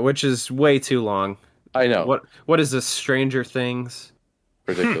 Whoa. Yeah, which is way too long. I know. What is this? Stranger Things?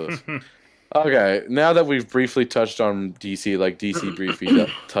 Ridiculous. Okay, now that we've briefly touched on DC, like DC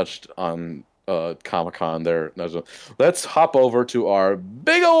briefly touched on Comic-Con there, let's hop over to our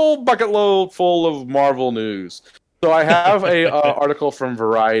big old bucket load full of Marvel news. So I have a article from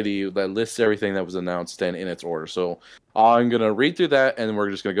Variety that lists everything that was announced and in its order. So I'm gonna read through that, and we're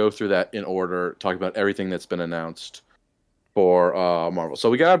just gonna go through that in order, talk about everything that's been announced for Marvel. So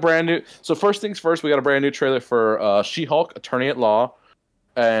we got a brand new. So first things first, we got a brand new trailer for She-Hulk: Attorney at Law,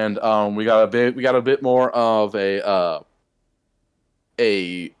 and we got a bit more of a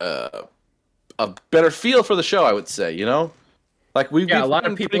better feel for the show, I would say. You know, like a lot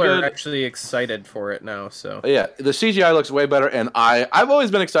of people are actually excited for it now. So yeah, the CGI looks way better, and I've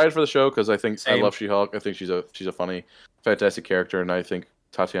always been excited for the show because I think Same. I love She-Hulk. I think she's a funny, fantastic character, and I think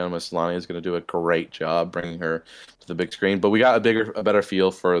Tatiana Maslany is going to do a great job bringing her to the big screen. But we got a better feel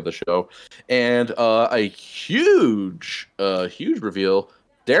for the show, and a huge reveal.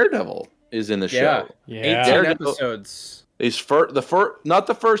 Daredevil is in the show. Yeah. 18 Daredevil episodes. Is not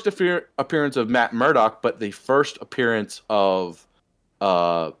the first appearance of Matt Murdock, but the first appearance of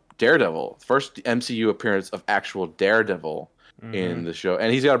Daredevil. First MCU appearance of actual Daredevil in the show,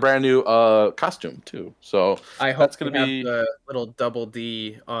 and he's got a brand new costume too. So I hope that's gonna be the little double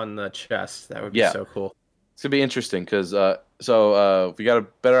D on the chest. That would be so cool. It's gonna be interesting because we got a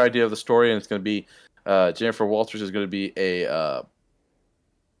better idea of the story, and it's gonna be Jennifer Walters is gonna be a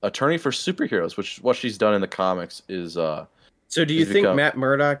attorney for superheroes, which what she's done in the comics is. So do you think Matt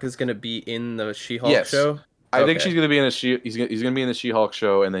Murdock is gonna be in the She-Hulk show? I think she's gonna be in he's gonna be in the She-Hulk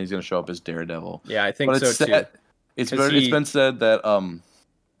show, and then he's gonna show up as Daredevil. Yeah, I think so too. It's been said that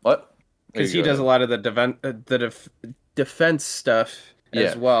what? Because he does a lot of the defense stuff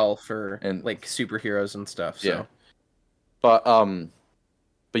as well for like superheroes and stuff. So. Yeah. But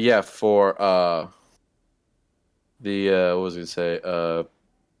yeah, for the what was I gonna say?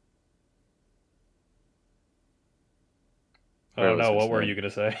 I don't know. What were you gonna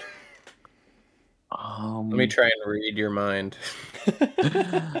say? Let me try and read your mind.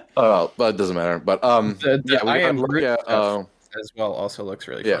 Oh, well, it doesn't matter. But I am look at as well. Also looks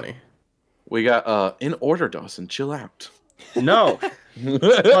really funny. We got in order, Dawson. Chill out. No.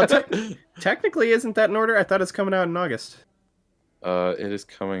 Well, technically, isn't that in order? I thought it's coming out in August. It is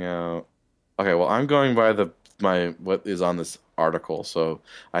coming out. Okay, well, I'm going by what is on this article, so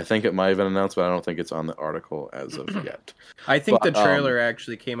I think it might have been announced, but I don't think it's on the article as of yet. I think the trailer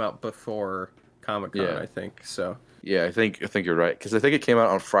actually came out before Comic-Con. I think so. Yeah, I think you're right because I think it came out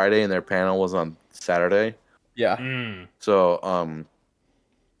on Friday and their panel was on Saturday. Yeah. Mm.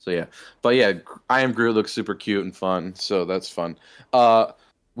 So yeah, but yeah, I Am Groot looks super cute and fun, so that's fun.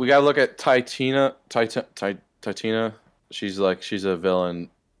 We gotta look at Titina. She's a villain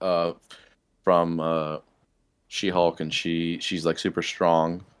from She-Hulk, and she's like super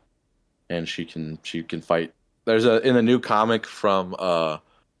strong, and she can fight. There's a in the new comic from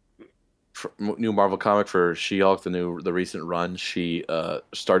new Marvel comic for She-Hulk, the recent run. She-Hulk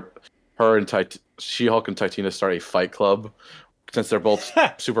and Titina start a fight club. Since they're both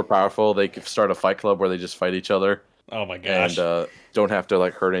super powerful, they could start a fight club where they just fight each other. Oh my gosh. And don't have to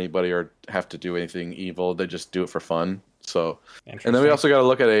like hurt anybody or have to do anything evil. They just do it for fun. So, and then we also got to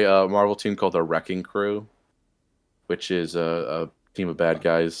look at a Marvel team called the Wrecking Crew, which is a team of bad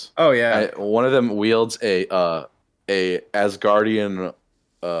guys. Oh yeah. One of them wields a Asgardian.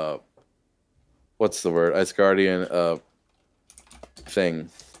 What's the word? Asgardian thing.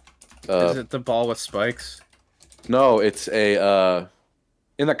 Is it the ball with spikes? No, it's a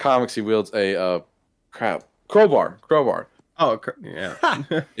in the comics he wields a crowbar. Oh yeah.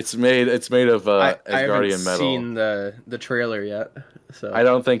 it's made of I Asgardian haven't metal. Seen the trailer yet, so I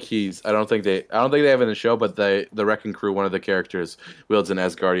don't think they have it in the show, but the Wrecking Crew, one of the characters wields an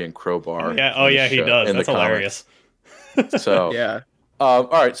Asgardian crowbar. Oh yeah, he does. That's hilarious. So yeah. All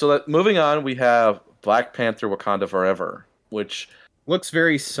right, so moving on, we have Black Panther: Wakanda Forever, which looks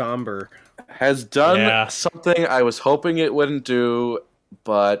very somber. Has done something I was hoping it wouldn't do,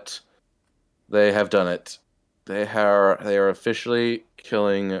 but they have done it. They are officially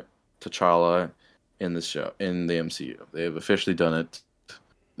killing T'Challa in the show, in the MCU. They have officially done it.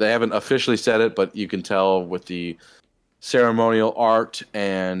 They haven't officially said it, but you can tell with the ceremonial art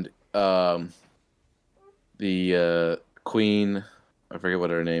and the Queen. I forget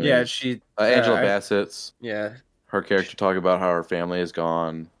what her name is. Yeah, she Angela Bassett's. Yeah. Her character talking about how her family is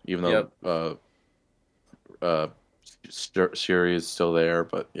gone, even though Shuri is still there.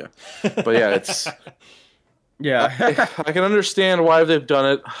 But yeah, it's yeah. I can understand why they've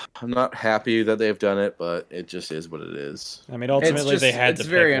done it. I'm not happy that they've done it, but it just is what it is. I mean, ultimately they had to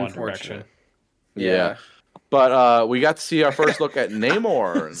pick one direction. Yeah. But we got to see our first look at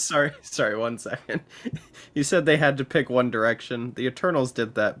Namor. Sorry, 1 second. You said they had to pick one direction. The Eternals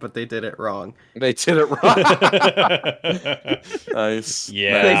did that, but they did it wrong. They did it wrong. Nice.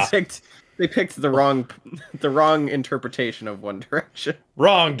 Yeah. They picked the wrong interpretation of One Direction.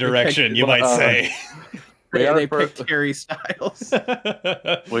 Wrong direction, you might say. They picked Harry Styles.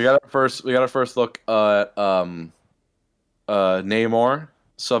 We got our first look at Namor.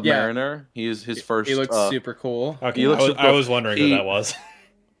 Submariner. Yeah. He's his first. He looks super cool. Okay, I was wondering who that was.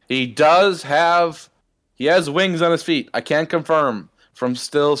 He has wings on his feet. I can confirm from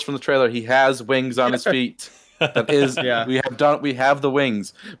stills from the trailer. He has wings on his feet. That is, we have the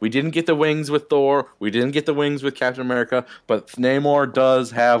wings. We didn't get the wings with Thor. We didn't get the wings with Captain America. But Namor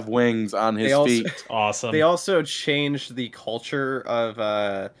does have wings on his feet. Awesome. They also changed the culture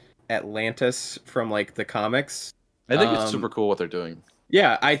of Atlantis from like the comics. I think it's super cool what they're doing.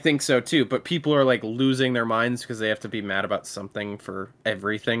 Yeah, I think so too. But people are like losing their minds because they have to be mad about something for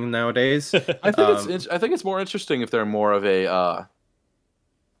everything nowadays. I think it's more interesting if they're more of a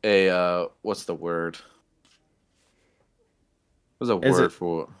what's the word? What's a word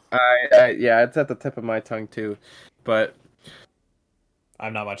for? Yeah, it's at the tip of my tongue too, but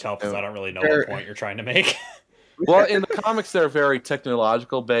I'm not much help because I don't really know what point you're trying to make. Well, in the comics, they're very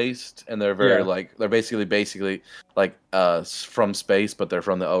technological based, and they're very they're basically like from space, but they're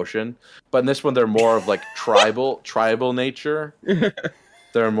from the ocean. But in this one, they're more of like tribal nature.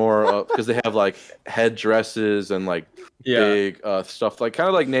 They're more because they have like headdresses and like big stuff, like kind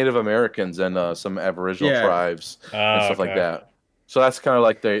of like Native Americans and some Aboriginal tribes and stuff like that. So that's kind of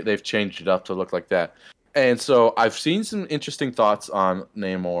like they've changed it up to look like that. And so I've seen some interesting thoughts on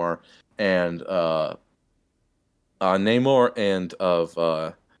Namor and say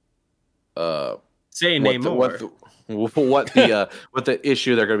Namor. What the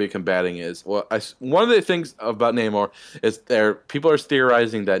issue they're going to be combating is. Well, one of the things about Namor is people are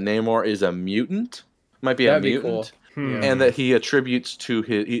theorizing that Namor is a mutant, might be That'd a mutant, be cool. And that he attributes to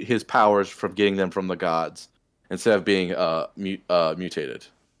his powers from getting them from the gods instead of being mutated.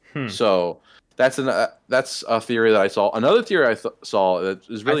 So that's a theory that I saw. Another theory I saw that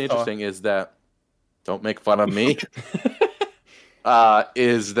is really interesting is that. Don't make fun of me.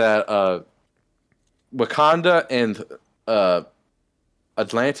 Is that Wakanda and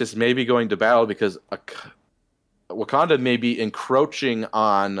Atlantis may be going to battle because Wakanda may be encroaching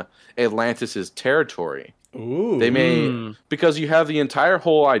on Atlantis's territory. Ooh. They may because you have the entire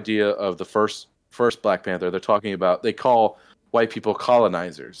whole idea of the first first Black Panther, they call white people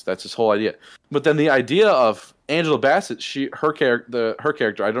colonizers. That's his whole idea. But then the idea of Angela Bassett, her character,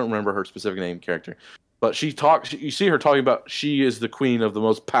 I don't remember her specific name character, but you see her talking about she is the queen of the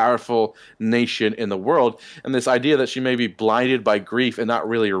most powerful nation in the world, and this idea that she may be blinded by grief and not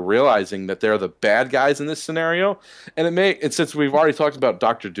really realizing that they're the bad guys in this scenario. And since we've already talked about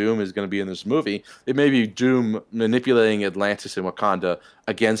Doctor Doom is going to be in this movie, it may be Doom manipulating Atlantis and Wakanda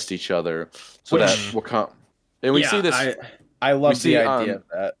against each other, so that Wakanda. And we see this. I love the idea of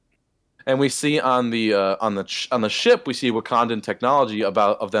that. And we see on the ship, we see Wakandan technology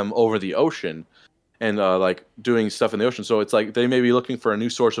of them over the ocean, and like doing stuff in the ocean. So it's like they may be looking for a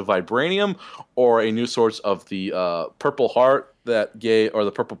new source of vibranium or a new source of the purple heart or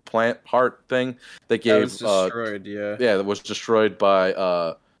the purple plant heart thing that was destroyed. That was destroyed by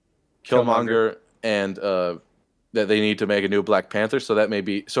Killmonger, and that they need to make a new Black Panther. So it may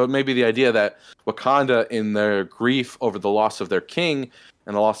be the idea that Wakanda, in their grief over the loss of their king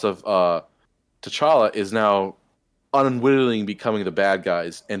and the loss of T'Challa, is now unwittingly becoming the bad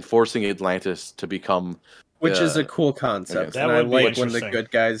guys and forcing Atlantis to become, which is a cool concept. And I like when the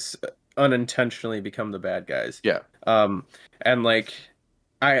good guys unintentionally become the bad guys. Yeah. And like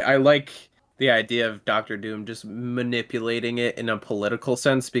I like the idea of Doctor Doom just manipulating it in a political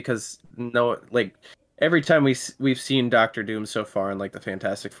sense, because every time we've seen Doctor Doom so far in like the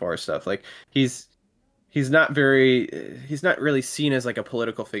Fantastic Four stuff, like he's not really seen as like a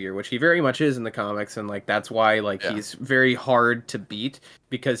political figure, which he very much is in the comics, and like that's why he's very hard to beat,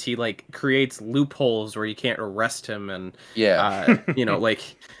 because he like creates loopholes where you can't arrest him, and he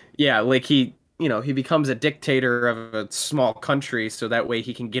becomes a dictator of a small country, so that way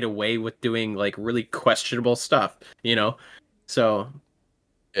he can get away with doing like really questionable stuff, so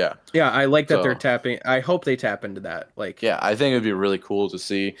yeah, I like that they're tapping. I hope they tap into that. I think it'd be really cool to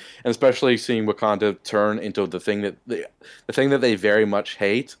see, and especially seeing Wakanda turn into the thing that they very much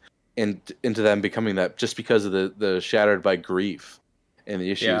hate, and into them becoming that just because of the shattered by grief and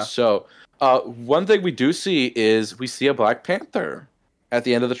the issues. Yeah. So, one thing we do see is we see a Black Panther at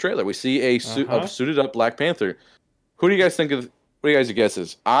the end of the trailer. We see a suited up Black Panther. Who do you guys think of? What are you guys'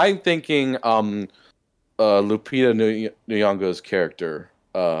 guesses? I'm thinking Lupita Nyong'o's character.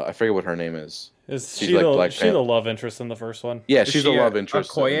 I forget what her name is. Is she the love interest in the first one? Yeah, she's the love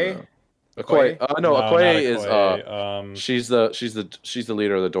interest. Okoye? Okoye? No, Okoye is She's she's the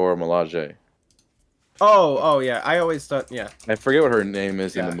leader of the Dora Milaje. Oh yeah. I always thought I forget what her name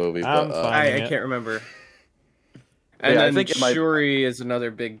is in the movie, but I can't remember. And then I think Shuri is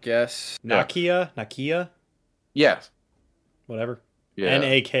another big guess. Nakia? Yes. Whatever. Yeah.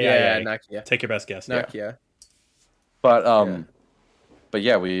 Nakia. Yeah, Nakia. Take your best guess. Nakia. But But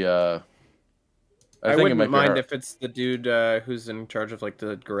yeah, I wouldn't mind if it's the dude who's in charge of like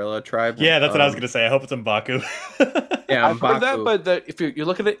the gorilla tribe. Yeah, that's what I was gonna say. I hope it's M'Baku. Yeah, I've heard that, but if you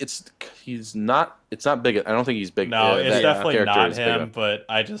look at it, it's not big. I don't think he's big. No, it's definitely not him. But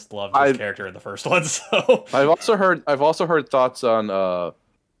I just loved his character in the first one. So I've also heard thoughts on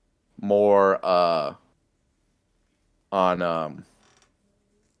more on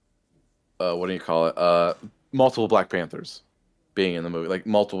what do you call it? Multiple Black Panthers being in the movie, like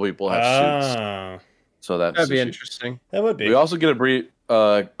multiple people have suits, so that'd be interesting. That would be. We also get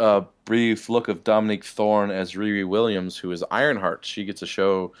a brief look of Dominique Thorne as Riri Williams, who is Ironheart. She gets a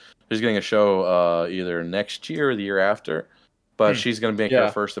show. She's getting a show either next year or the year after, but she's going to make her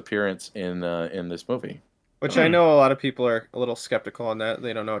first appearance in this movie. Which I know a lot of people are a little skeptical on that.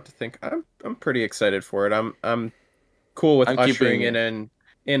 They don't know what to think. I'm pretty excited for it. I'm cool with ushering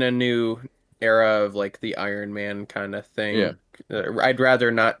in a new era of like the Iron Man kind of thing. Yeah. I'd rather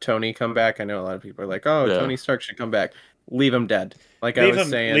not Tony come back. I know a lot of people are like, Tony Stark should come back. Leave him dead. Like I was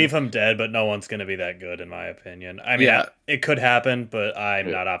saying. Leave him dead, but no one's going to be that good in my opinion. I mean, it could happen, but I'm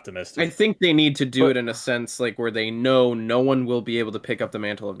not optimistic. I think they need to do it in a sense like where they know no one will be able to pick up the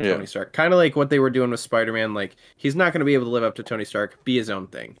mantle of Tony Stark. Kind of like what they were doing with Spider-Man. Like he's not going to be able to live up to Tony Stark, be his own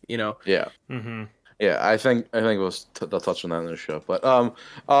thing, Yeah. Mm-hmm. Yeah, I think they'll touch on that in the show. But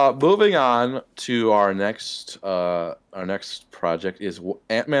moving on to our next project is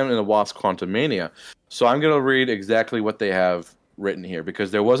Ant-Man and the Wasp: Quantumania. So I'm going to read exactly what they have written here,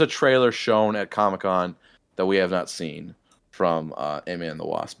 because there was a trailer shown at Comic-Con that we have not seen from Ant-Man and the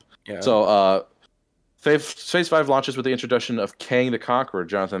Wasp. Yeah. So Phase 5 launches with the introduction of Kang the Conqueror,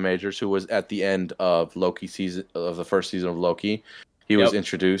 Jonathan Majors, who was at the end of the first season of Loki. He was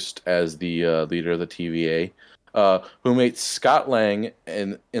introduced as the leader of the TVA, who meets Scott Lang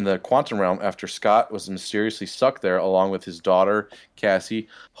in the quantum realm after Scott was mysteriously sucked there, along with his daughter, Cassie,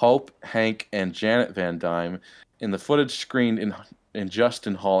 Hope, Hank, and Janet Van Dyne. In the footage screened in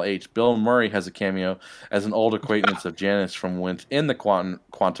Justin Hall H. Bill Murray has a cameo as an old acquaintance of Janice from within the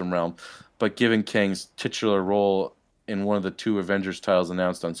quantum realm, but given Kang's titular role in one of the 2 Avengers titles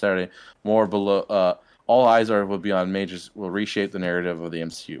announced on Saturday. More below. All eyes will be on Majors will reshape the narrative of the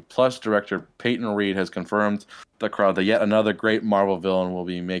MCU. Plus, director Peyton Reed has confirmed the crowd that yet another great Marvel villain will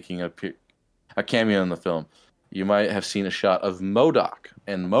be making a cameo in the film. You might have seen a shot of MODOK,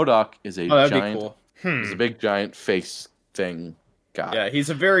 and MODOK is a that'd be cool. Is a big giant face thing guy. Yeah, he's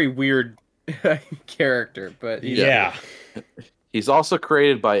a very weird character, but He's also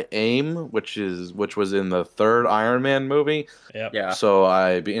created by AIM, which was in the 3rd Iron Man movie. Yep. Yeah. So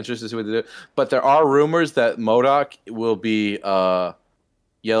I'd be interested to see what they do. But there are rumors that MODOK will be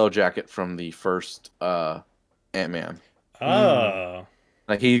Yellow Jacket from the first Ant-Man. Oh.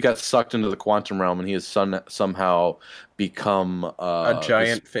 Like he got sucked into the quantum realm, and he has somehow become a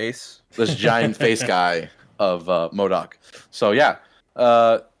giant face. This giant face guy of MODOK. So yeah.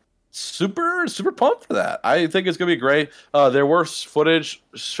 Super pumped for that. I think it's gonna be great. There were footage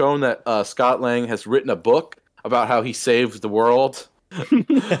shown that Scott Lang has written a book about how he saved the world.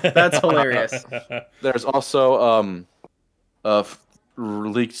 That's hilarious. There's also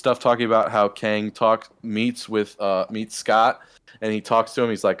leaked stuff talking about how Kang meets Scott, and he talks to him.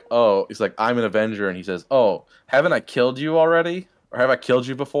 He's like, I'm an Avenger, and he says, "Oh, haven't I killed you already? Or have I killed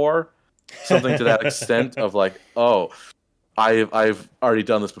you before?" Something to that extent of like, "Oh, I've already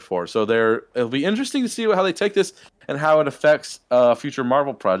done this before." So it'll be interesting to see how they take this and how it affects future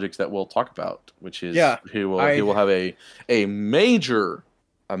Marvel projects that we'll talk about, which is he will have a major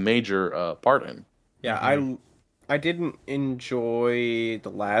part in. Yeah, I didn't enjoy the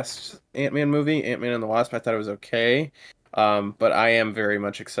last Ant-Man movie, Ant-Man and the Wasp. I thought it was okay, but I am very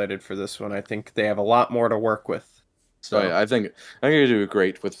much excited for this one. I think they have a lot more to work with. So I think they do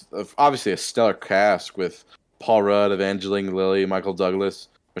great with obviously a stellar cast with Paul Rudd, Evangeline Lilly, Michael Douglas,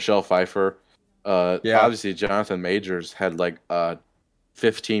 Michelle Pfeiffer. Obviously Jonathan Majors had like a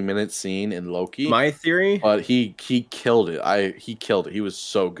 15-minute scene in Loki. My theory, but he killed it. He killed it. He was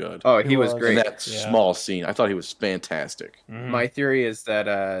so good. Oh, he was great in that small scene. I thought he was fantastic. Mm-hmm. My theory is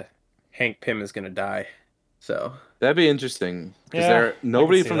that Hank Pym is going to die. So that'd be interesting because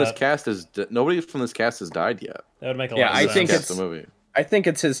nobody from this cast has died yet. That would make a lot of sense. I think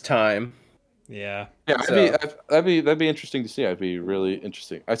it's his time. Yeah. That'd be interesting to see. That'd be really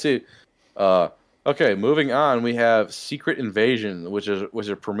interesting. I see. Okay, moving on. We have Secret Invasion, which was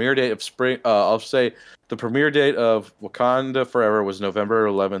a premiere date of spring. I'll say the premiere date of Wakanda Forever was November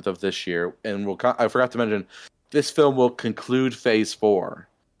 11th of this year, and I forgot to mention this film will conclude Phase 4.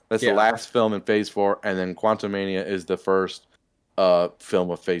 That's the last film in Phase 4, and then Quantumania is the first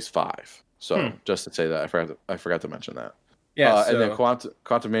film of Phase 5. So just to say that, I forgot to mention that. Yeah, and then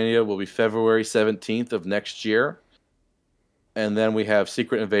Quantumania will be February 17th of next year. And then we have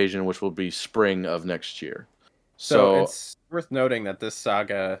Secret Invasion, which will be spring of next year. So it's worth noting that this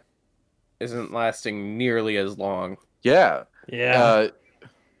saga isn't lasting nearly as long. Yeah. The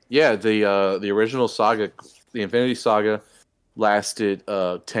original saga, the Infinity Saga, lasted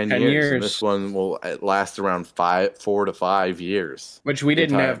 10 years. And this one will last around 4 to 5 years. Which we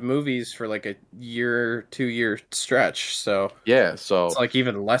didn't have movies for like a 2-year stretch. So it's like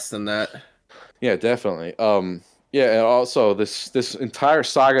even less than that. Yeah, definitely. Yeah, and also this entire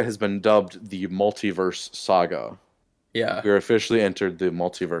saga has been dubbed the Multiverse Saga. Yeah. We're officially entered the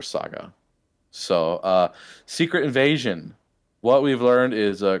Multiverse Saga. So, Secret Invasion. What we've learned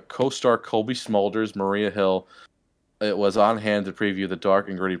is co-star Colby Smulders, Maria Hill. It was on hand to preview the dark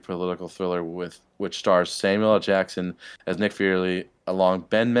and gritty political thriller which stars Samuel L. Jackson as Nick Fury, along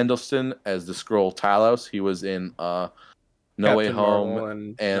Ben Mendelsohn as the Skrull Talos. He was in No Way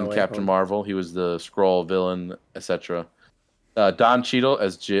Home and Captain Marvel. He was the Skrull villain, etc. Don Cheadle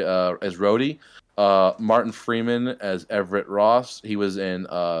as Rhodey. Martin Freeman as Everett Ross. He was in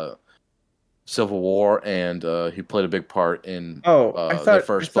Civil War, and he played a big part in the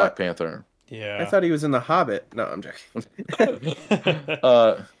first Black Panther. Yeah, I thought he was in The Hobbit. No, I'm joking.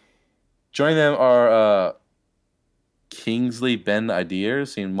 Joining them are Kingsley Ben Adir,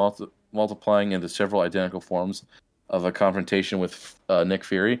 seen multiplying into several identical forms of a confrontation with Nick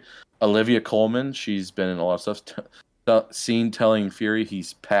Fury. Olivia Colman, she's been in a lot of stuff. Seen telling Fury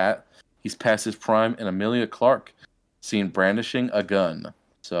he's past his prime, and Emilia Clarke, seen brandishing a gun.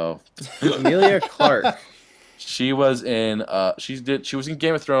 So Emilia Clarke, she was in she was in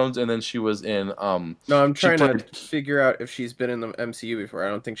Game of Thrones, and then she was in No, I'm trying to figure out if she's been in the MCU before. I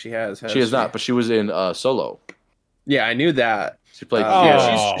don't think she has. She has not, but she was in Solo. Yeah, I knew that. She played.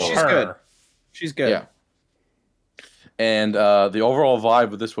 She's good. She's good. Yeah. And the overall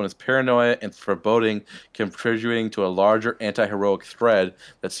vibe of this one is paranoia and foreboding, contributing to a larger anti-heroic thread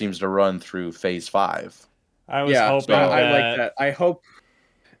that seems to run through Phase 5. I was Yeah, hoping I like that. that.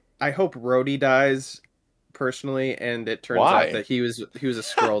 I hope Rhodey dies personally, and it turns out Why? that he was a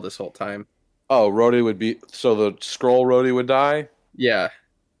Skrull this whole time. Oh, Rhodey would be... So the Skrull Rhodey would die? Yeah,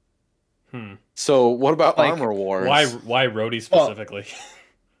 Hmm. So what about like Armor Why? Wars? Why Rhodey well, specifically?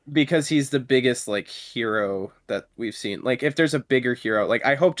 because he's the biggest like hero that we've seen. Like if there's a bigger hero, like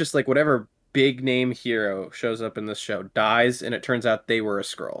I hope just like whatever big name hero shows up in this show dies, and it turns out they were a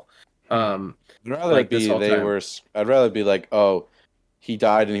Skrull. Hmm. I'd rather it Like this be whole they time. were... I'd rather be like, oh, he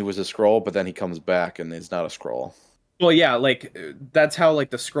died and he was a Skrull, but then he comes back and he's not a Skrull. Well, yeah, like that's how like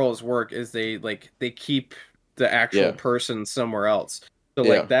the Skrulls work is they keep the actual Yeah, person somewhere else. So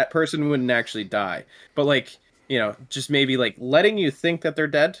yeah, like that person wouldn't actually die. But like, just maybe like letting you think that they're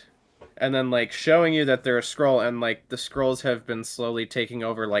dead and then like showing you that they're a Skrull and like the Skrulls have been slowly taking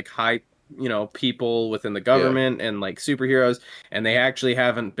over like high, people within the yeah, government and like superheroes and they actually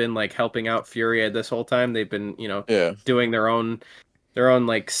haven't been like helping out Fury this whole time. They've been, yeah, doing their own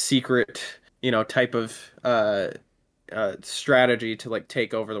like secret, type of strategy to like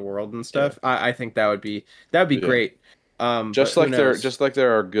take over the world and yeah, stuff. I think that would be yeah. great. But who knows? Just like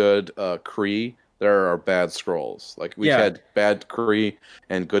there are good Kree, there are bad Skrulls. Like we've Yeah, had bad Kree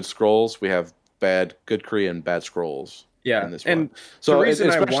and good Skrulls, we have good Kree and bad Skrulls yeah. in this one. And the So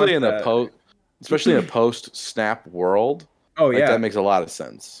reason I want that, especially in a post snap world, oh like that yeah, makes a lot of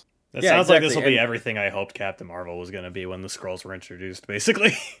sense. That yeah, sounds like this exactly. will be And everything I hoped Captain Marvel was going to be when the Skrulls were introduced,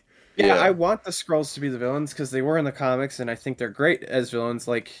 basically. yeah, I Yeah, want the Skrulls to be the villains because they were in the comics, and I think they're great as villains.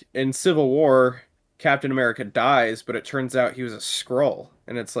 Like in Civil War, Captain America dies, but it turns out he was a Skrull,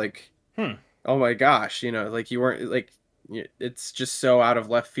 and it's like, Hmm. oh my gosh, like you weren't like it's just so out of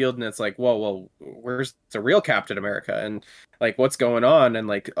left field, and it's like, whoa, well, where's the real Captain America, and like what's going on, and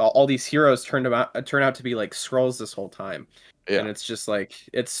like all these heroes turn out to be like Skrulls this whole time, yeah, and it's just like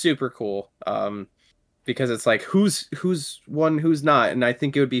it's super cool, because it's like who's one, who's not, and I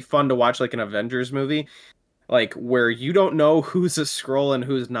think it would be fun to watch like an Avengers movie, like where you don't know who's a Skrull and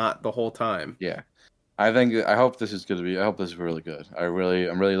who's not the whole time. yeah. I hope this is going to be. I hope this is really good. I'm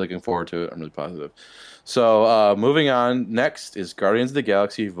really looking forward to it. I'm really positive. So, moving on. Next is Guardians of the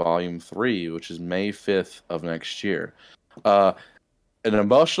Galaxy Volume 3, which is May 5th of next year. Uh, an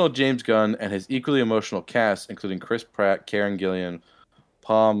emotional James Gunn and his equally emotional cast, including Chris Pratt, Karen Gillan,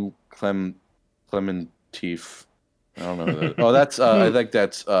 Palm Clementif. I don't know who that. Oh, that's. I think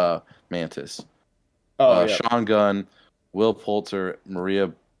that's Mantis. Oh yeah. Sean Gunn, Will Poulter,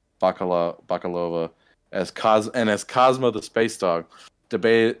 Maria Bakalova as Cosmo the Space Dog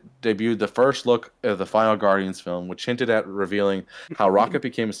debuted the first look of the final Guardians film, which hinted at revealing how Rocket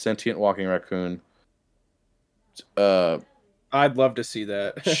became a sentient walking raccoon. Uh, I'd love to see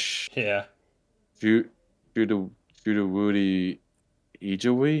that. Yeah. Ju- Judah Woody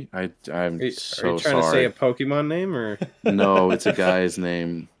Ijawi? I'm Are you so trying to say a sorry. Pokemon name or? No, it's a guy's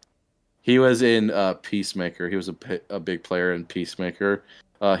name. He was in Peacemaker. He was a big player in Peacemaker.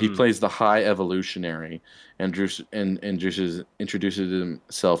 He Hmm. plays the High Evolutionary and introduces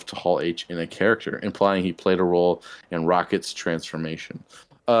himself to Hall H in a character, implying he played a role in Rocket's transformation.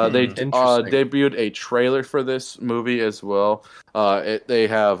 They Hmm. Interesting. debuted a trailer for this movie as well. They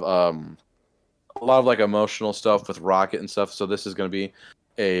have a lot of like emotional stuff with Rocket and stuff. So this is going to be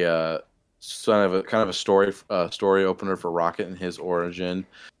a kind of a story opener for Rocket and his origin.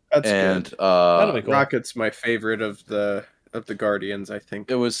 That's And good. That'll be cool. Rocket's my favorite of the Guardians, I it think.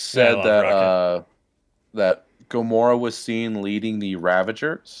 was Yeah, I said love Rocket. that Gamora was seen leading the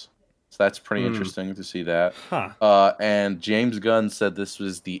Ravagers. So that's pretty Hmm. interesting to see that. Huh. And James Gunn said this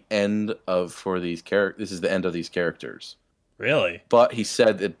was the end of for these characters. This is the end of these characters. Really? But he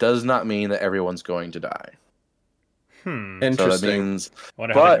said it does not mean that everyone's going to die. Hmm. So that Interesting. means,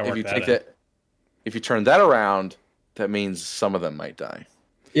 Wonder how they but can if work you that take in. that, if you turn that around, that means some of them might die.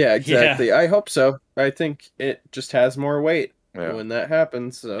 Yeah, Yeah. exactly. I hope so. I think it just has more weight Yeah. when that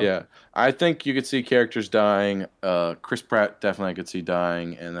happens. So Yeah, I think you could see characters dying. Chris Pratt definitely I could see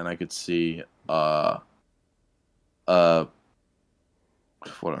dying, and then I could see uh,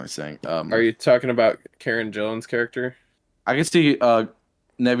 what am I saying? are you talking about Karen Gillan's character? I could see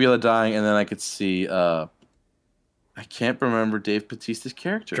Nebula dying, and then I could see I can't remember Dave Bautista's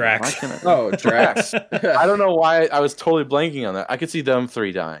character. Drax. Why can't I? Oh, Drax. I don't know why I was totally blanking on that. I could see them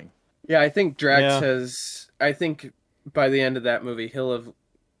three dying. Yeah, I think Drax Yeah. has. I think by the end of that movie, he'll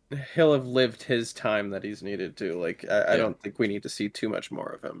have lived his time that he's needed to. Like, I Yeah. don't think we need to see too much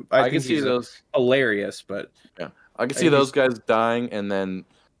more of him. I I can think see he's those. hilarious, but Yeah, I can I see think those he's guys dying, and then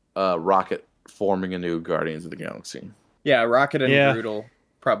Rocket forming a new Guardians of the Galaxy. Yeah, Rocket and Yeah. Groot will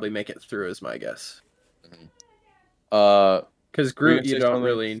probably make it through, is my guess. Mhm. Uh, Because were you Groot, gonna say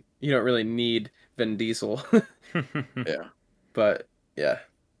something? you don't really need Vin Diesel, Yeah. but yeah.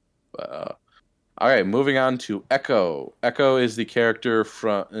 All right, moving on to Echo. Echo is the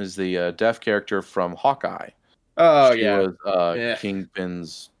deaf character from Hawkeye. Oh She yeah, was yeah,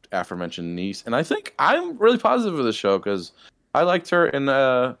 Kingpin's aforementioned niece, and I think I'm really positive of the show because I liked her in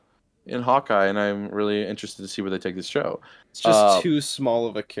Hawkeye, and I'm really interested to see where they take this show. it's just Uh, too small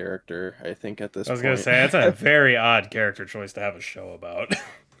of a character, I think, at this I was gonna point. say that's a very odd character choice to have a show about.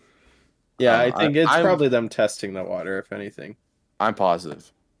 Yeah, I I, think it's I'm probably them testing the water, if anything. I'm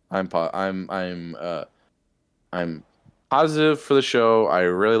positive. I'm positive for the show. I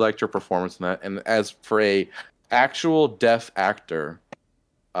really liked her performance in that, and as for a actual deaf actor,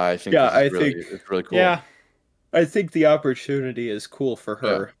 I think Yeah, this is it's really cool. Yeah. I think the opportunity is cool for Yeah.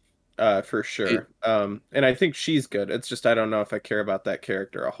 her, for It, sure. And I think she's good. It's just I don't know if I care about that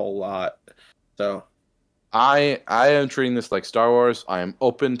character a whole lot. So I am treating this like Star Wars. I am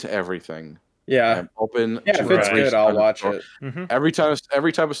open to everything. I yeah, am open yeah. If to it's every Right. good, I'll kind of watch story. it. Hmm. Every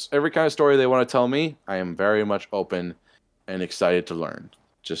kind of story they want to tell me, I am very much open and excited to learn.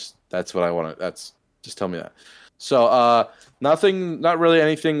 Just that's what I want to. That's just tell me that. So not really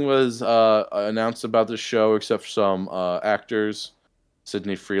anything was announced about this show except for some actors,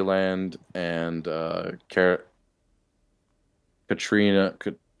 Sydney Freeland and Katrina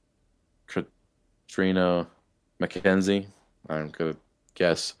Katrina Mackenzie. I'm gonna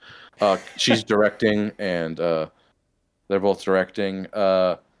guess. She's directing, and they're both directing.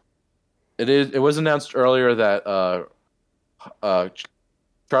 It was announced earlier that uh,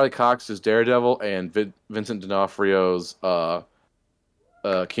 Charlie Cox's Daredevil and Vincent D'Onofrio's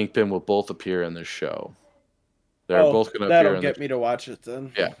Kingpin will both appear in this show. They're Oh, both going to appear that'll in this. get me to watch it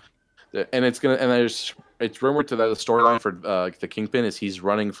then. Yeah, and it's rumored to that the storyline for the Kingpin is he's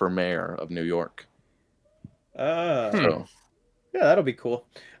running for mayor of New York. Ah, Hmm. So yeah, that'll be cool.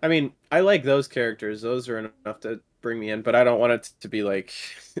 I mean, I like those characters. Those are enough to bring me in, but I don't want it to be like,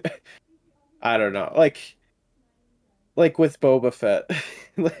 I don't know, like with Boba Fett,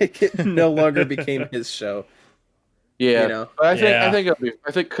 like it no longer became his show. You yeah, know? but Yeah. I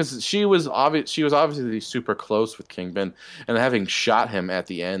think because she was obviously super close with Kingpin, and having shot him at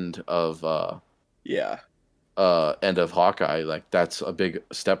the Yeah. end of Hawkeye, like that's a big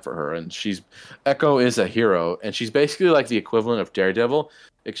step for her. And she's Echo is a hero, and she's basically like the equivalent of Daredevil,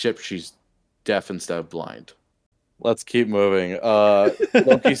 except she's deaf instead of blind. Let's keep moving.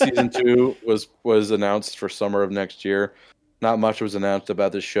 Loki season 2 was announced for summer of next year. Not much was announced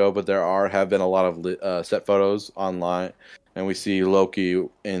about this show, but have been a lot of set photos online, and we see Loki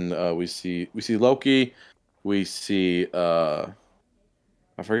in we see Loki, we see I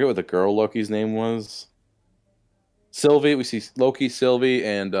forget what the girl Loki's name was. Sylvie, we see Loki, Sylvie,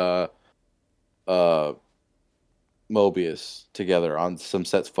 and uh, Mobius together on some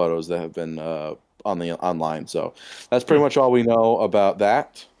sets photos that have been on the online. So that's pretty Hmm. much all we know about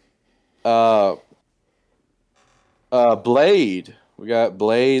that. Uh, Blade. We got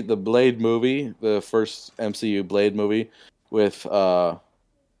Blade, the Blade movie, the first MCU Blade movie with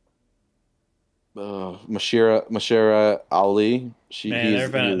Mashira Ali. Man, He there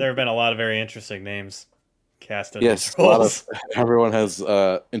have been a lot of very interesting names cast in these Yes, a lot of roles. everyone has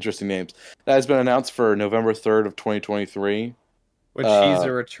interesting names. That has been announced for November 3rd of 2023. Which he's Uh,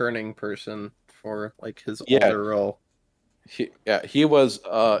 a returning person for like his yeah, older role. he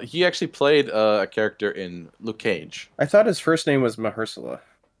actually played a character in Luke Cage. I thought his first name was Mahershala.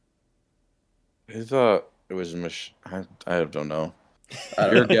 I thought it was I don't know. I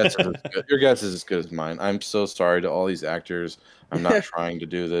don't know. Your guess is as good as mine. I'm so sorry to all these actors. I'm not trying to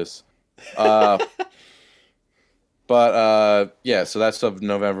do this. Uh, but yeah, so that's of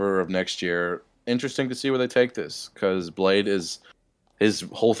November of next year. Interesting to see where they take this because Blade is his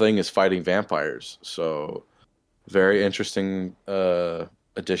whole thing is fighting vampires. So very interesting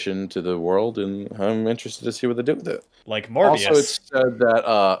addition to the world, and I'm interested to see what they do with it. Like Also, Morbius. it's said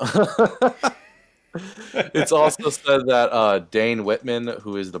that it's also said that Dane Whitman,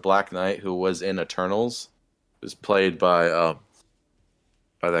 who is the Black Knight, who was in Eternals, is played by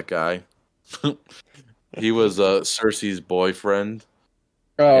that guy. He was Cersei's boyfriend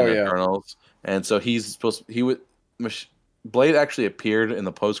Oh in yeah. Eternals, and so he would Blade actually appeared in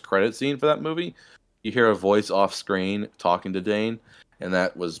the post credit scene for that movie. You hear a voice off screen talking to Dane, and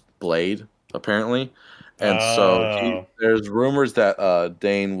that was Blade apparently. And so Oh. there's rumors that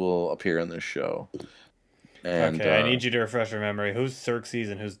Dane will appear in this show. And Okay, I need you to refresh your memory. Who's Xerxes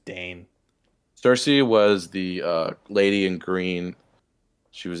and who's Dane? Cersei was the lady in green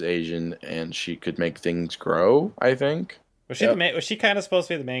She was Asian, and she could make things grow, I think. Was she was she kind of supposed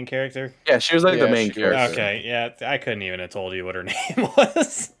to be the main character? Yeah, she was like the Yeah, main she was. character. Okay, yeah, I couldn't even have told you what her name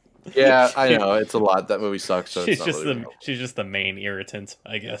was. Yeah, I know. It's a lot. That movie sucks, so she's it's not just really she's just the main irritant,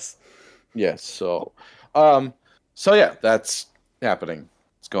 I guess. Yes, so yeah, that's happening.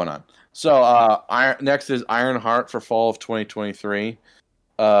 What's going on? So next is Ironheart for fall of 2023.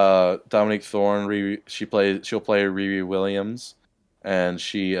 Dominique Thorne, she'll play Riri Williams, and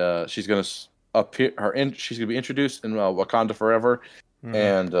she's gonna appear. She's gonna be introduced in Wakanda Forever,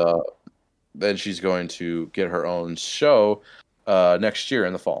 and then she's going to get her own show next year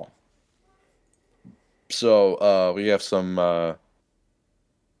in the fall. So we have some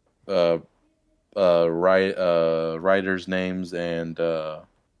writers' names and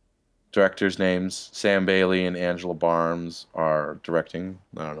directors' names. Sam Bailey and Angela Barnes are directing.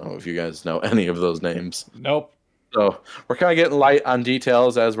 I don't know if you guys know any of those names. Nope. So we're kind of getting light on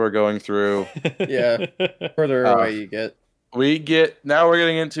details as we're going through. Yeah, further away you get. We're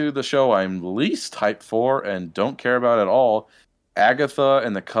getting into the show I'm least hyped for and don't care about at all. Agatha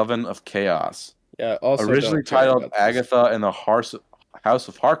and the Coven of Chaos. Yeah, also originally titled Agatha and the House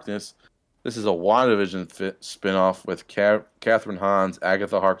of Harkness. This is a WandaVision spin-off with Catherine Hahn's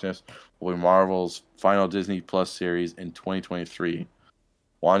Agatha Harkness will be Marvel's final Disney Plus series in 2023.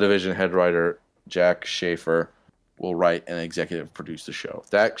 WandaVision head writer Jack Schaefer will write and executive produce the show.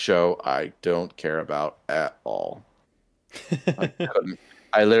 That show I don't care about at all.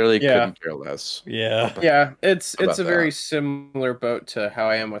 I literally couldn't care less. Yeah. Yeah, it's a very similar boat to how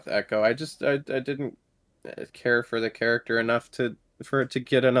I am with Echo. I didn't care for the character enough for it to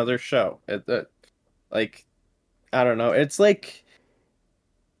get another show. Like, I don't know. It's like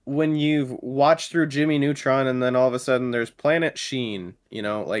when you've watched through Jimmy Neutron and then all of a sudden there's Planet Sheen. You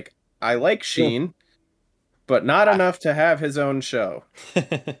know, like I like Sheen, but not enough to have his own show.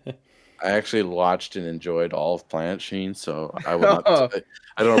 I actually watched and enjoyed all of Planet Sheen, so I will not.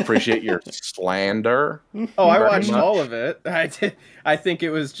 I don't appreciate your slander. Oh, I watched all of it. I did. I think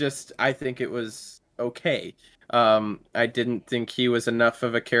it was okay. I didn't think he was enough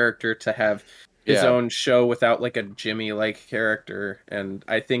of a character to have his own show without like a Jimmy-like character. And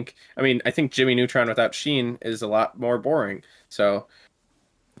I think Jimmy Neutron without Sheen is a lot more boring. So,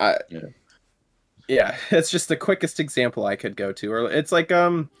 yeah, it's just the quickest example I could go to. Or it's like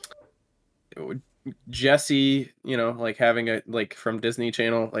Jesse, like having from Disney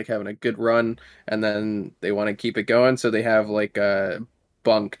Channel, like having a good run, and then they want to keep it going, so they have like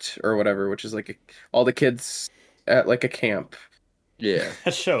Bunked or whatever, which is like all the kids at like a camp. Yeah,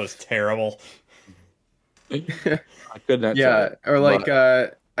 that show is terrible. I could not. Yeah, or like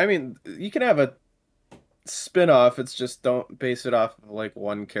you can have a spin-off. It's just don't base it off of like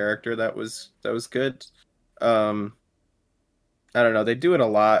one character that was good. I don't know. They do it a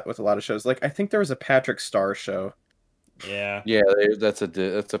lot with a lot of shows. Like I think there was a Patrick Star show. Yeah. Yeah, that's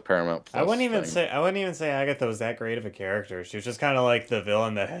a Paramount Plus. I wouldn't even say Agatha was that great of a character. She was just kind of like the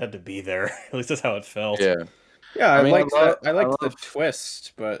villain that had to be there. At least that's how it felt. Yeah. Yeah, I liked the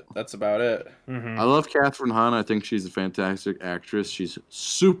twist, but that's about it. Mm-hmm. I love Catherine Hahn. I think she's a fantastic actress. She's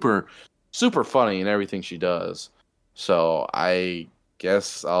super, super funny in everything she does. So I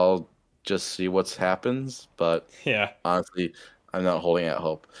guess I'll just see what happens. But yeah, honestly, I'm not holding out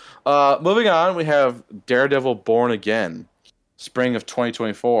hope. Moving on, we have Daredevil Born Again, spring of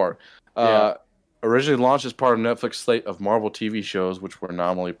 2024. Originally launched as part of Netflix slate of Marvel TV shows, which were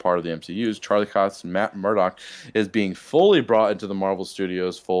nominally part of the MCU's, Charlie Cox and Matt Murdock is being fully brought into the Marvel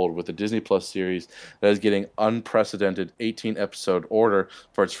Studios fold with a Disney Plus series that is getting unprecedented 18-episode order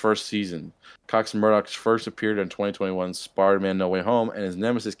for its first season. Cox and Murdoch first appeared in 2021's Spider-Man No Way Home, and his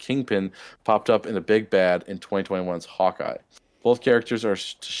nemesis Kingpin popped up in The Big Bad in 2021's Hawkeye. Both characters are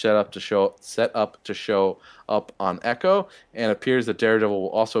set up to show up on Echo, and it appears that Daredevil will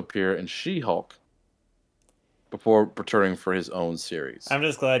also appear in She-Hulk before returning for his own series. I'm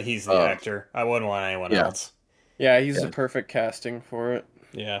just glad he's the actor. I wouldn't want anyone else. Yeah, he's the perfect casting for it.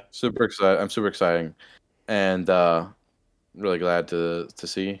 Yeah. Super excited. I'm super excited. And really glad to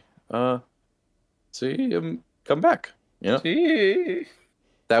see him come back. You know? See?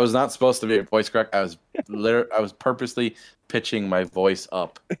 That was not supposed to be a voice crack. I was purposely pitching my voice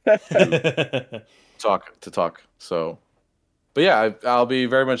up to talk. So, but yeah, I'll be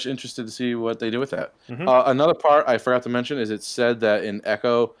very much interested to see what they do with that. Mm-hmm. Another part I forgot to mention is it said that in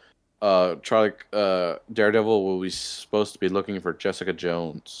Echo, Daredevil will be supposed to be looking for Jessica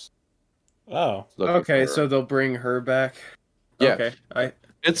Jones. Oh, okay, so they'll bring her back. Yeah, okay.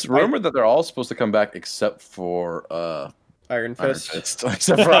 It's rumored that they're all supposed to come back except for Iron Fist.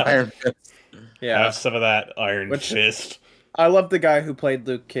 Except for Iron Fist. yeah, have some of that Iron Fist. I love the guy who played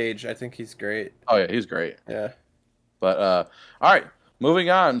Luke Cage. I think he's great. Oh yeah, he's great. Yeah. But all right, moving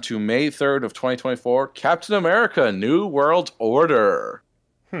on to May 3rd of 2024, Captain America: New World Order.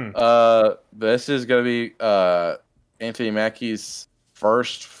 Hmm. This is gonna be Anthony Mackie's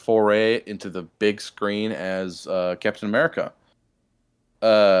first foray into the big screen as Captain America.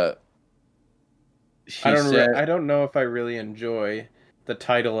 He said, I don't know if I really enjoy the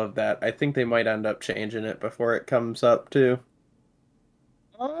title of that. I think they might end up changing it before it comes up too.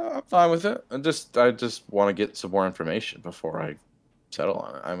 I'm fine with it. I just want to get some more information before I settle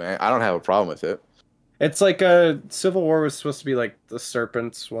on it. I mean, I don't have a problem with it. It's like Civil War was supposed to be like the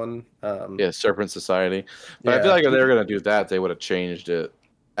Serpents one. Yeah, Serpent Society. But I feel like if they were going to do that, they would have changed it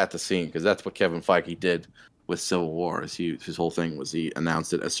at the scene, because that's what Kevin Feige did with Civil War. His whole thing was he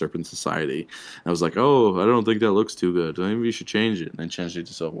announced it as Serpent Society. And I was like, oh, I don't think that looks too good. Maybe we should change it. And then changed it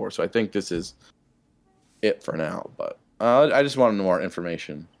to Civil War. So I think this is it for now. But I just wanted more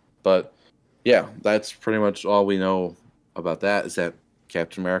information. But yeah, that's pretty much all we know about that, is that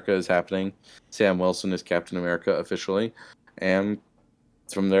Captain America is happening. Sam Wilson is Captain America officially. And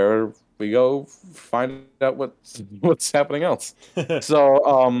from there, we go find out what's happening else.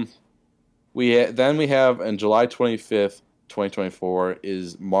 So we have on July 25th, 2024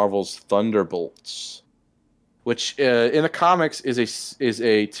 is Marvel's Thunderbolts, which in the comics is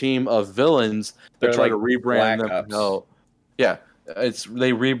a team of villains that try to rebrand them. No, yeah,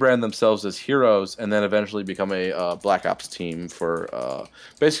 they rebrand themselves as heroes and then eventually become a Black Ops team for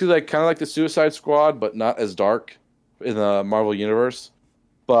basically kind of like the Suicide Squad, but not as dark in the Marvel universe.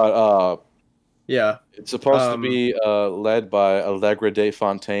 But yeah, it's supposed to be led by Allegra De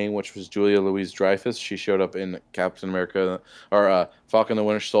Fontaine, which was Julia Louis-Dreyfus. She showed up in Captain America or Falcon and the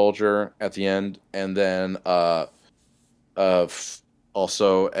Winter Soldier at the end, and then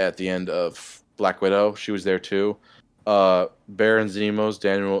also at the end of Black Widow, she was there too. Baron Zemo's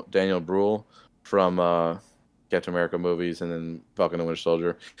Daniel Bruhl from Captain America movies, and then Falcon and the Winter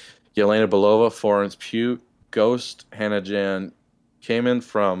Soldier. Yelena Belova, Florence Pugh, Ghost, Hannah Jan Kamen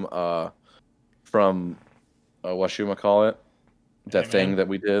from whatchamacallit, that thing that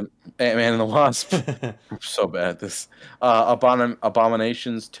we did, Ant-Man and the Wasp. I'm so bad at this.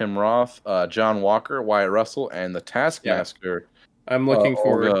 Abominations, Tim Roth, John Walker, Wyatt Russell, and the Taskmaster. Yeah. I'm looking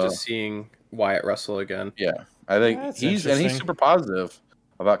forward to seeing Wyatt Russell again. Yeah, I think he's super positive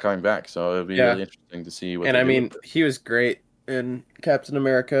about coming back, so it'll be really interesting to see what. And I mean, he was great in Captain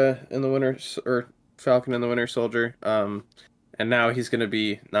America in the Falcon and the Winter Soldier. And now he's going to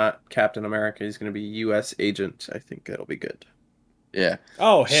be not Captain America. He's going to be U.S. agent. I think that'll be good. Yeah.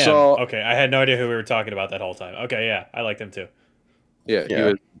 Oh, him. So, okay, I had no idea who we were talking about that whole time. Okay, yeah, I liked him too. Yeah, he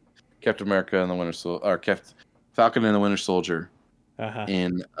was Captain America and the Winter Soldier, or Falcon and the Winter Soldier.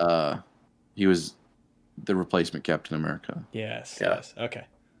 And he was the replacement Captain America. Yes. Okay.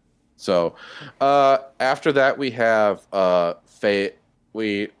 So, after that, we have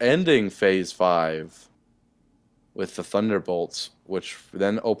ending Phase 5 with the Thunderbolts, which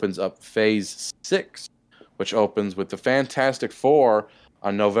then opens up Phase 6, which opens with the Fantastic Four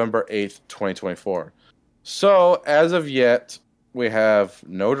on November 8th, 2024. So, as of yet, we have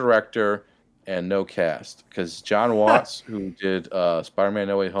no director and no cast, because John Watts, who did Spider-Man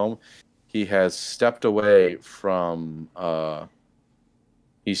No Way Home, he has stepped away from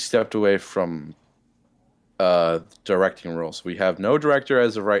directing roles. So we have no director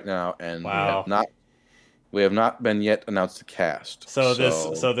as of right now, and we have not been yet announced the cast. So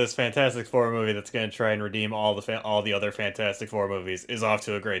this Fantastic Four movie that's going to try and redeem all the other Fantastic Four movies is off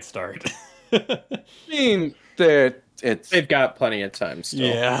to a great start. I mean, they've got plenty of time still.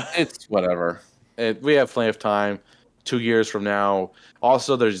 Yeah, it's whatever. We have plenty of time. 2 years from now.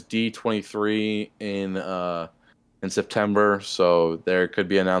 Also, there's D23 in September, so there could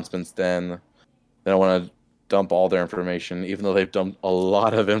be announcements then. They don't want to dump all their information, even though they've dumped a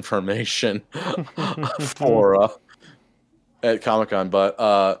lot of information for at Comic-Con.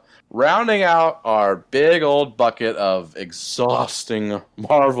 But rounding out our big old bucket of exhausting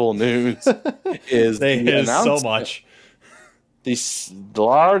Marvel news is so much. This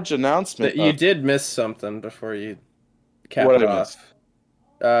large announcement. You did miss something before you capped it off.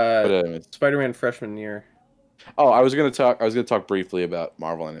 Spider-Man freshman year. Oh, I was gonna talk briefly about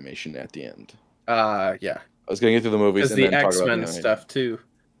Marvel animation at the end. Yeah. I was gonna get through the movies and the X-Men stuff too.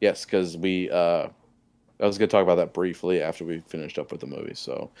 Yes, because I was gonna talk about that briefly after we finished up with the movie.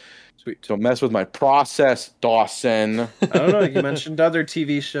 So, sweet. Don't mess with my process, Dawson. I don't know. You mentioned other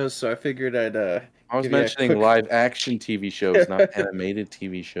TV shows, so I figured I'd. I was mentioning live action TV shows, not animated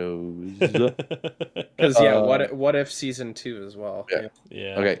TV shows. Because what if season 2 as well?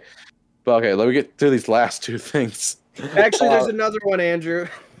 Yeah. Okay. But okay, let me get through these last two things. Actually, there's another one, Andrew.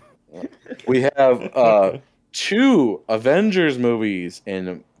 We have 2 Avengers movies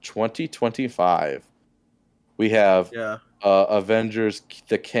in 2025. We have Yeah. Avengers: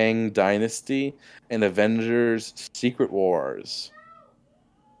 The Kang Dynasty and Avengers: Secret Wars.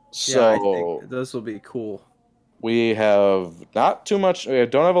 Yeah, I think So those will be cool. we have not too much. We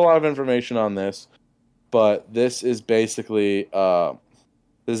don't have a lot of information on this, but this is basically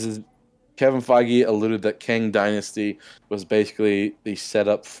this is Kevin Feige alluded that Kang Dynasty was basically the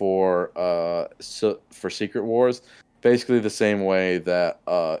setup for for Secret Wars, basically the same way that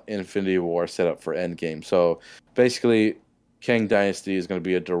Infinity War set up for Endgame. So basically, Kang Dynasty is going to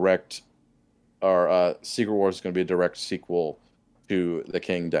be a direct, or Secret Wars is going to be a direct sequel to the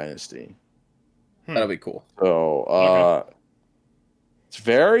Kang Dynasty. That'll be cool. So Okay. it's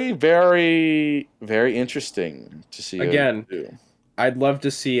very, very, very interesting to see. Again, I'd love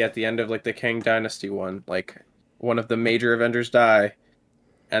to see at the end of like the Kang Dynasty one, like one of the major Avengers die,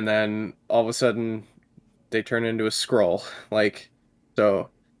 and then all of a sudden they turn into a Skrull. Like, so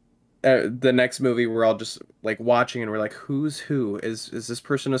the next movie we're all just like watching and we're like, who's who? Is this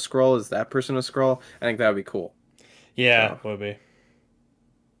person a Skrull? Is that person a Skrull? I think that would be cool. Yeah, So. would be.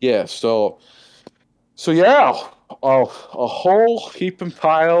 Yeah. So yeah, a whole heap and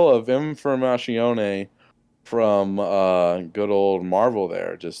pile of information from good old Marvel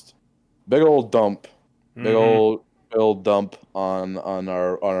there. Just big old dump, big Mhm. old dump on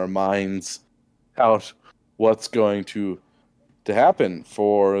our minds out what's going to happen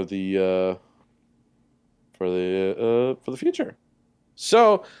for the for the future.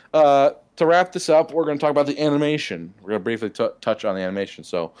 So to wrap this up, we're going to talk about the animation. We're going to briefly touch on the animation.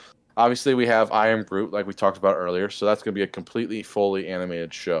 So obviously we have I Am Groot, like we talked about earlier. So that's going to be a completely fully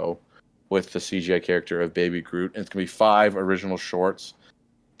animated show with the CGI character of Baby Groot, and it's going to be 5 original shorts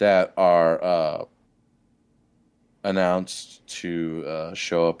that are announced to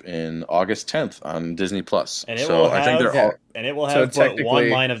show up in August 10th on Disney Plus. And it So will I think they're have all and it will So have but one technically,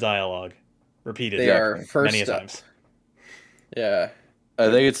 line of dialogue repeated they are exactly. many a first up. times. Yeah. I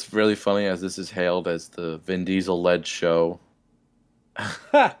think it's really funny as this is hailed as the Vin Diesel led show.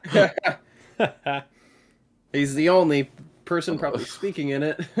 He's the only person probably speaking in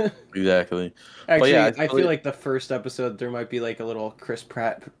it. Exactly. But Actually, yeah, I feel like the first episode there might be like a little Chris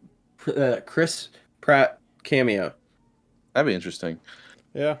Pratt cameo. that'd be interesting.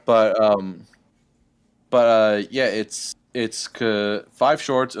 Yeah. But yeah, it's 5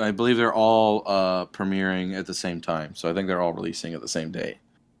 shorts, and I believe they're all premiering at the same time. So I think they're all releasing at the same day.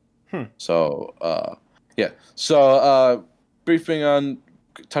 So yeah. So briefing on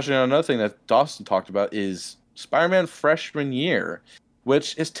touching on another thing that Dawson talked about is Spider-Man freshman year,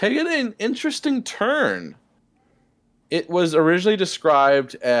 which is taking an interesting turn. It was originally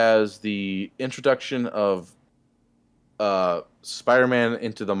described as the introduction of Spider-Man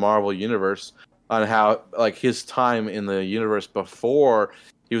into the Marvel universe, on how like his time in the universe before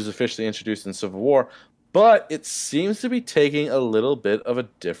he was officially introduced in Civil War, but it seems to be taking a little bit of a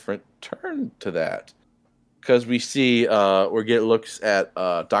different turn to that, because we get looks at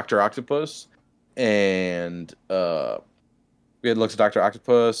Doctor Octopus, and we had looks at Doctor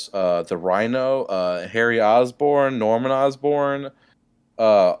Octopus, the Rhino, Harry Osborn, Norman Osborn,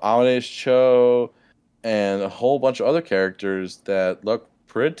 Amadeus Cho, and a whole bunch of other characters that look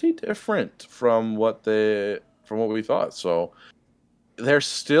pretty different from what we thought. So they're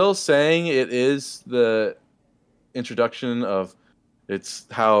still saying it is the introduction of it's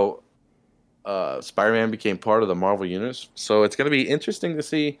how Spider-Man became part of the Marvel universe. So it's going to be interesting to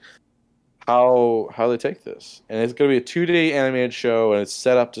see how they take this. And it's going to be a 2-day animated show, and it's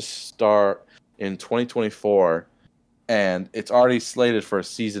set up to start in 2024, and it's already slated for a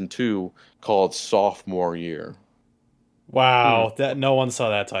season 2 called Sophomore Year. Wow, that no one saw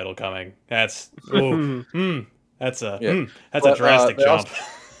that title coming. That's that's a Yeah. that's a drastic jump.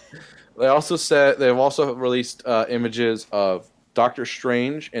 They've also released images of Doctor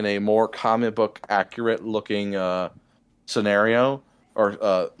Strange in a more comic book accurate looking scenario,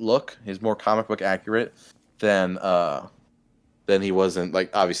 or look. He's more comic book accurate than he wasn't.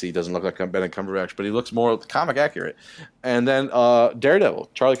 Like, obviously he doesn't look like Benedict Cumberbatch, but he looks more comic accurate. And then Daredevil,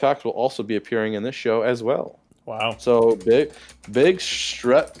 Charlie Cox, will also be appearing in this show as well. Wow. So big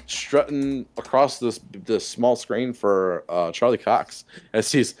strutting across this small screen for Charlie Cox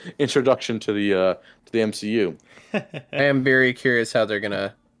as his introduction to the MCU. I am very curious how they're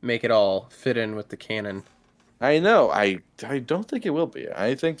gonna make it all fit in with the canon. I know. I don't think it will be.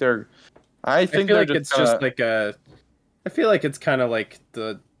 I think they're. I think feel they're like it's gonna, just like a. I feel like it's kind of like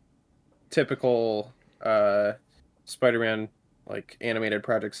the typical Spider-Man like animated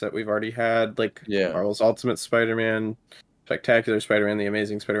projects that we've already had, like Yeah. Marvel's Ultimate Spider-Man, Spectacular Spider-Man, The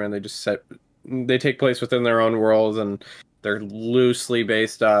Amazing Spider-Man. They take place within their own worlds, and they're loosely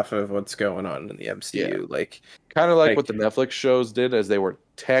based off of what's going on in the Yeah. MCU. Kind of like what Like the Netflix shows did, as they were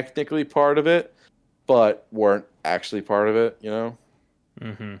technically part of it, but weren't actually part of it. You know,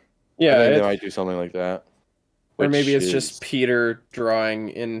 Mm-hmm. I think they yeah, might do something like that. or maybe Which it's is, just Peter drawing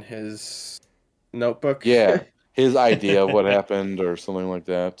in his notebook, yeah, his idea of what happened or something like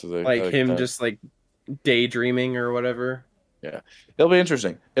that to like that him extent. just like daydreaming or whatever. Yeah, it'll be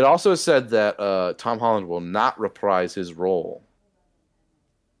interesting. It also said that Tom Holland will not reprise his role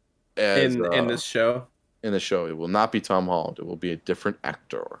as In this show. in the show. It will not be Tom Holland. It will be a different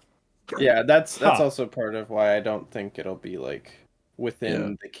actor. Yeah, that's Huh. also part of why I don't think it'll be like Yeah,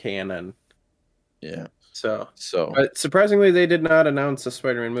 within the canon. yeah. So, So but surprisingly, they did not announce a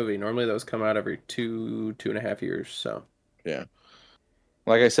Spider-Man movie. Normally, those come out every 2.5 years. So, yeah,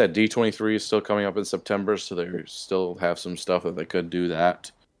 like I said, D23 is still coming up in September, so they still have some stuff that they could do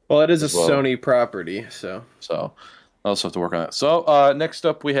that well, it is a as well. Sony property. So, So I also have to work on that. So next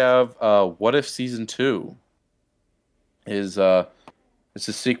up we have What If Season 2 is it's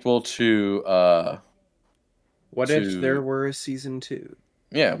a sequel to what if there were a season 2?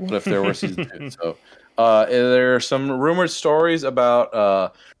 yeah, What If There Were Season 2. So there are some rumored stories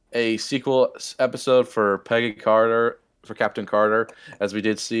about a sequel episode for Peggy Carter, for Captain Carter, as we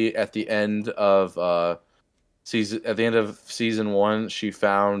did see at the end of season 1. She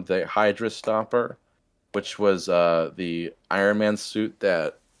found the Hydra stopper, which was the Iron Man suit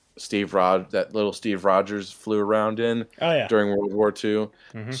that that little Steve Rogers flew around in Oh yeah. during World War II.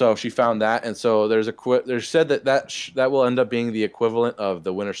 Mm-hmm. So she found that, and so there's said that will end up being the equivalent of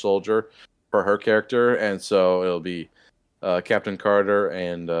the Winter Soldier for her character, and so it'll be Captain Carter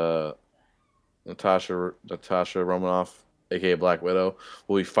and Natasha Romanoff, aka Black Widow,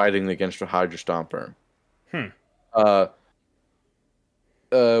 will be fighting against the Hydra Stomper. Hmm. Uh,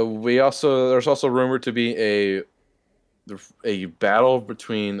 there's also rumored to be a battle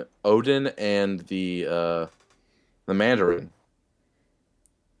between Odin and the Mandarin.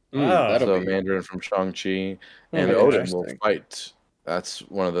 Oh. That'll So be Mandarin from Shang-Chi and Odin will interesting. fight. That's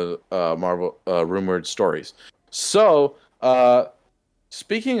one of the Marvel rumored stories. So,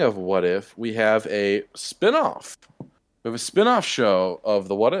 speaking of What If, we have a spin-off. We have a spin-off show of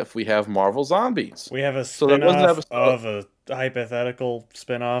the What If. We have Marvel Zombies. We have a So there was an spin-off episode. of a hypothetical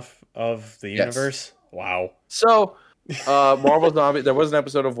spin-off of the Yes. universe. Wow. So, Marvel Zombie. There was an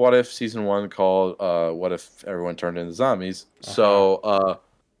episode of What If season 1 called "What If Everyone Turned into Zombies." So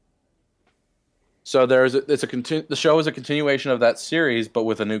the show is a continuation of that series, but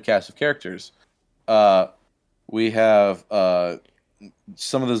with a new cast of characters. We have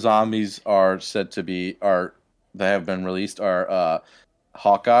some of the zombies are said to be that have been released are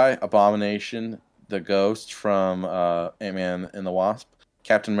Hawkeye, Abomination, the Ghost from Ant-Man and the Wasp,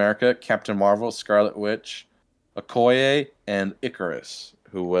 Captain America, Captain Marvel, Scarlet Witch, Okoye, and Icarus,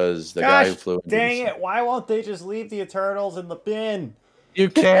 who was the guy who flew into Dang the sun. it! Why won't they just leave the Eternals in the bin? You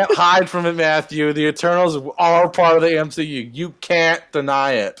can't hide from it, Matthew. The Eternals are part of the MCU. You can't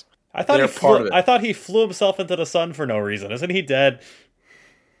deny it. I thought They're he part flew. of it. I thought he flew himself into the sun for no reason. Isn't he dead?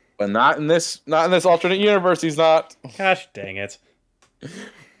 But not in this alternate universe, he's not. Gosh, dang it!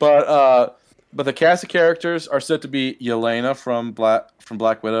 But the cast of characters are said to be Yelena from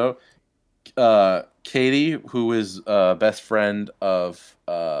Black Widow, Katie, who is best friend of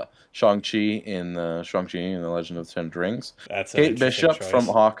Shang-Chi in Shang-Chi and the Legend of the Ten Rings. That's an Kate interesting Bishop choice. from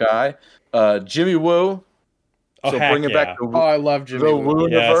Hawkeye, Jimmy Woo. Oh, So heck bring it back yeah. to Oh, I love Jimmy the Woo.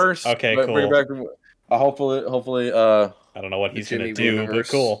 Woo-niverse. Yes. Okay, Bring it cool. back to hopefully I don't know what The he's gonna Jimmy do, but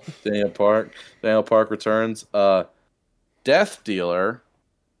Woo-niverse. cool. Daniel Park returns. Death Dealer.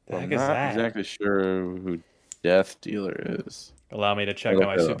 The heck I'm is not that? exactly sure who Death Dealer is. Allow me to check Look on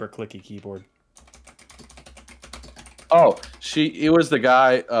my it up. super clicky keyboard. Oh, it was the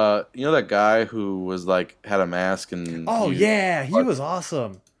guy, that guy who was like had a mask and Oh yeah, he was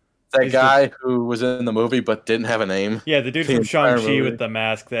awesome. that he's guy who was in the movie but didn't have a name. Yeah, the dude The from entire Shang-Chi movie. with the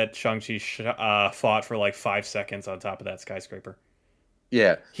mask that Shang-Chi fought for like 5 seconds on top of that skyscraper.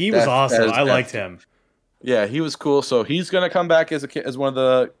 Yeah, He was awesome. that is I liked Death. him. Yeah, he was cool. So he's gonna come back as one of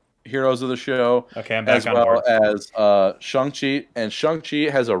the heroes of the show, Okay, I'm back as on well board. as Shang-Chi. And Shang-Chi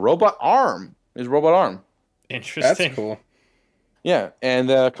has a robot arm. His robot arm. Interesting. That's cool. Yeah, and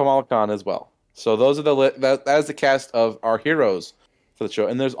Kamala Khan as well. So those are that is the cast of our heroes for the show.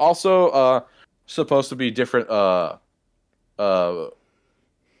 And there's also supposed to be different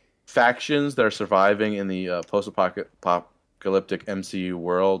factions that are surviving in the post-apocalyptic MCU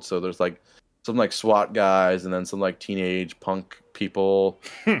world. So there's like some like SWAT guys, and then some like teenage punk people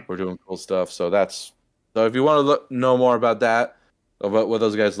who are doing cool stuff. So if you want to know more about that, about what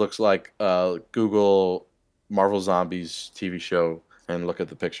those guys looks like, Google Marvel Zombies TV show and look at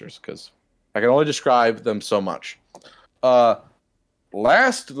the pictures because I can only describe them so much.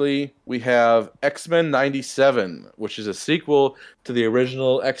 Lastly, we have X-Men 97, which is a sequel to the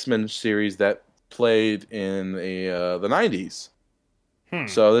original X-Men series that played in the 90s.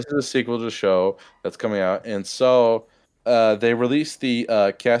 So this is a sequel to the show that's coming out. And so they released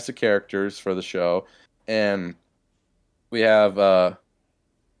the cast of characters for the show. And we have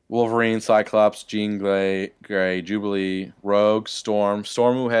Wolverine, Cyclops, Jean Grey, Jubilee, Rogue, Storm,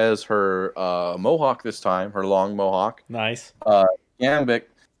 who has her mohawk this time, her long mohawk. Nice. Gambit,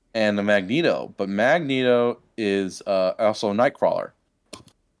 and the Magneto. But Magneto is also Nightcrawler.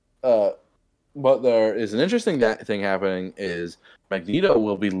 But there is an interesting thing happening is Magneto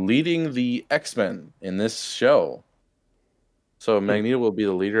will be leading the X-Men in this show. So Magneto will be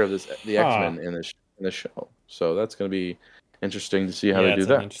the leader of the X-Men in this show. So that's going to be interesting to see how they do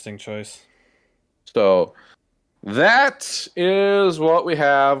that. An interesting choice. So that is what we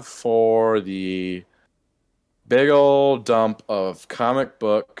have for the big old dump of comic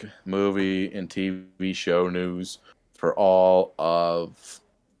book, movie, and TV show news for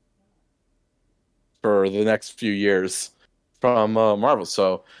the next few years from Marvel.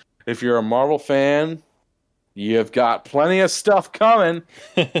 So if you're a Marvel fan, you've got plenty of stuff coming.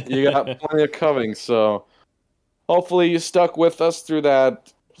 You got plenty of coming. So hopefully you stuck with us through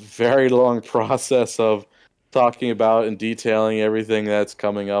that very long process of talking about and detailing everything that's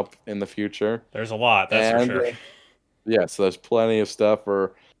coming up in the future. There's a lot, that's for sure. Yeah, so there's plenty of stuff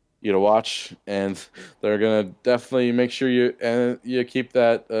for you to watch, and they're gonna definitely make sure you keep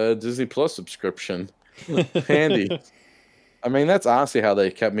that Disney Plus subscription handy. I mean, that's honestly how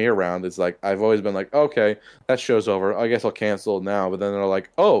they kept me around. It's like I've always been like, okay, that show's over. I guess I'll cancel it now. But then they're like,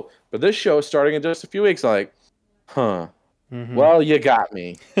 oh, but this show is starting in just a few weeks. I'm like, huh. Mm-hmm. Well, you got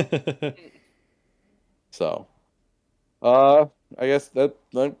me. So, I guess time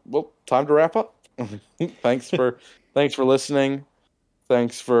to wrap up. Thanks for listening.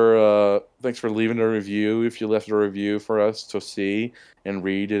 Thanks for leaving a review. If you left a review for us to see and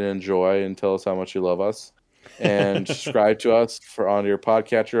read and enjoy and tell us how much you love us, and subscribe to us on your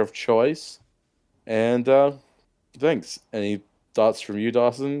podcatcher of choice. And thanks. Any thoughts from you,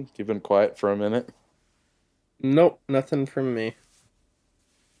 Dawson? You've been quiet for a minute. Nope, nothing from me.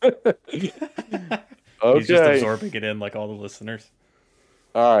 Okay. He's just absorbing it in like all the listeners.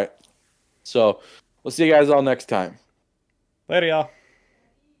 All right. So we'll see you guys all next time. Later, y'all.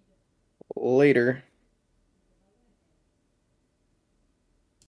 Later.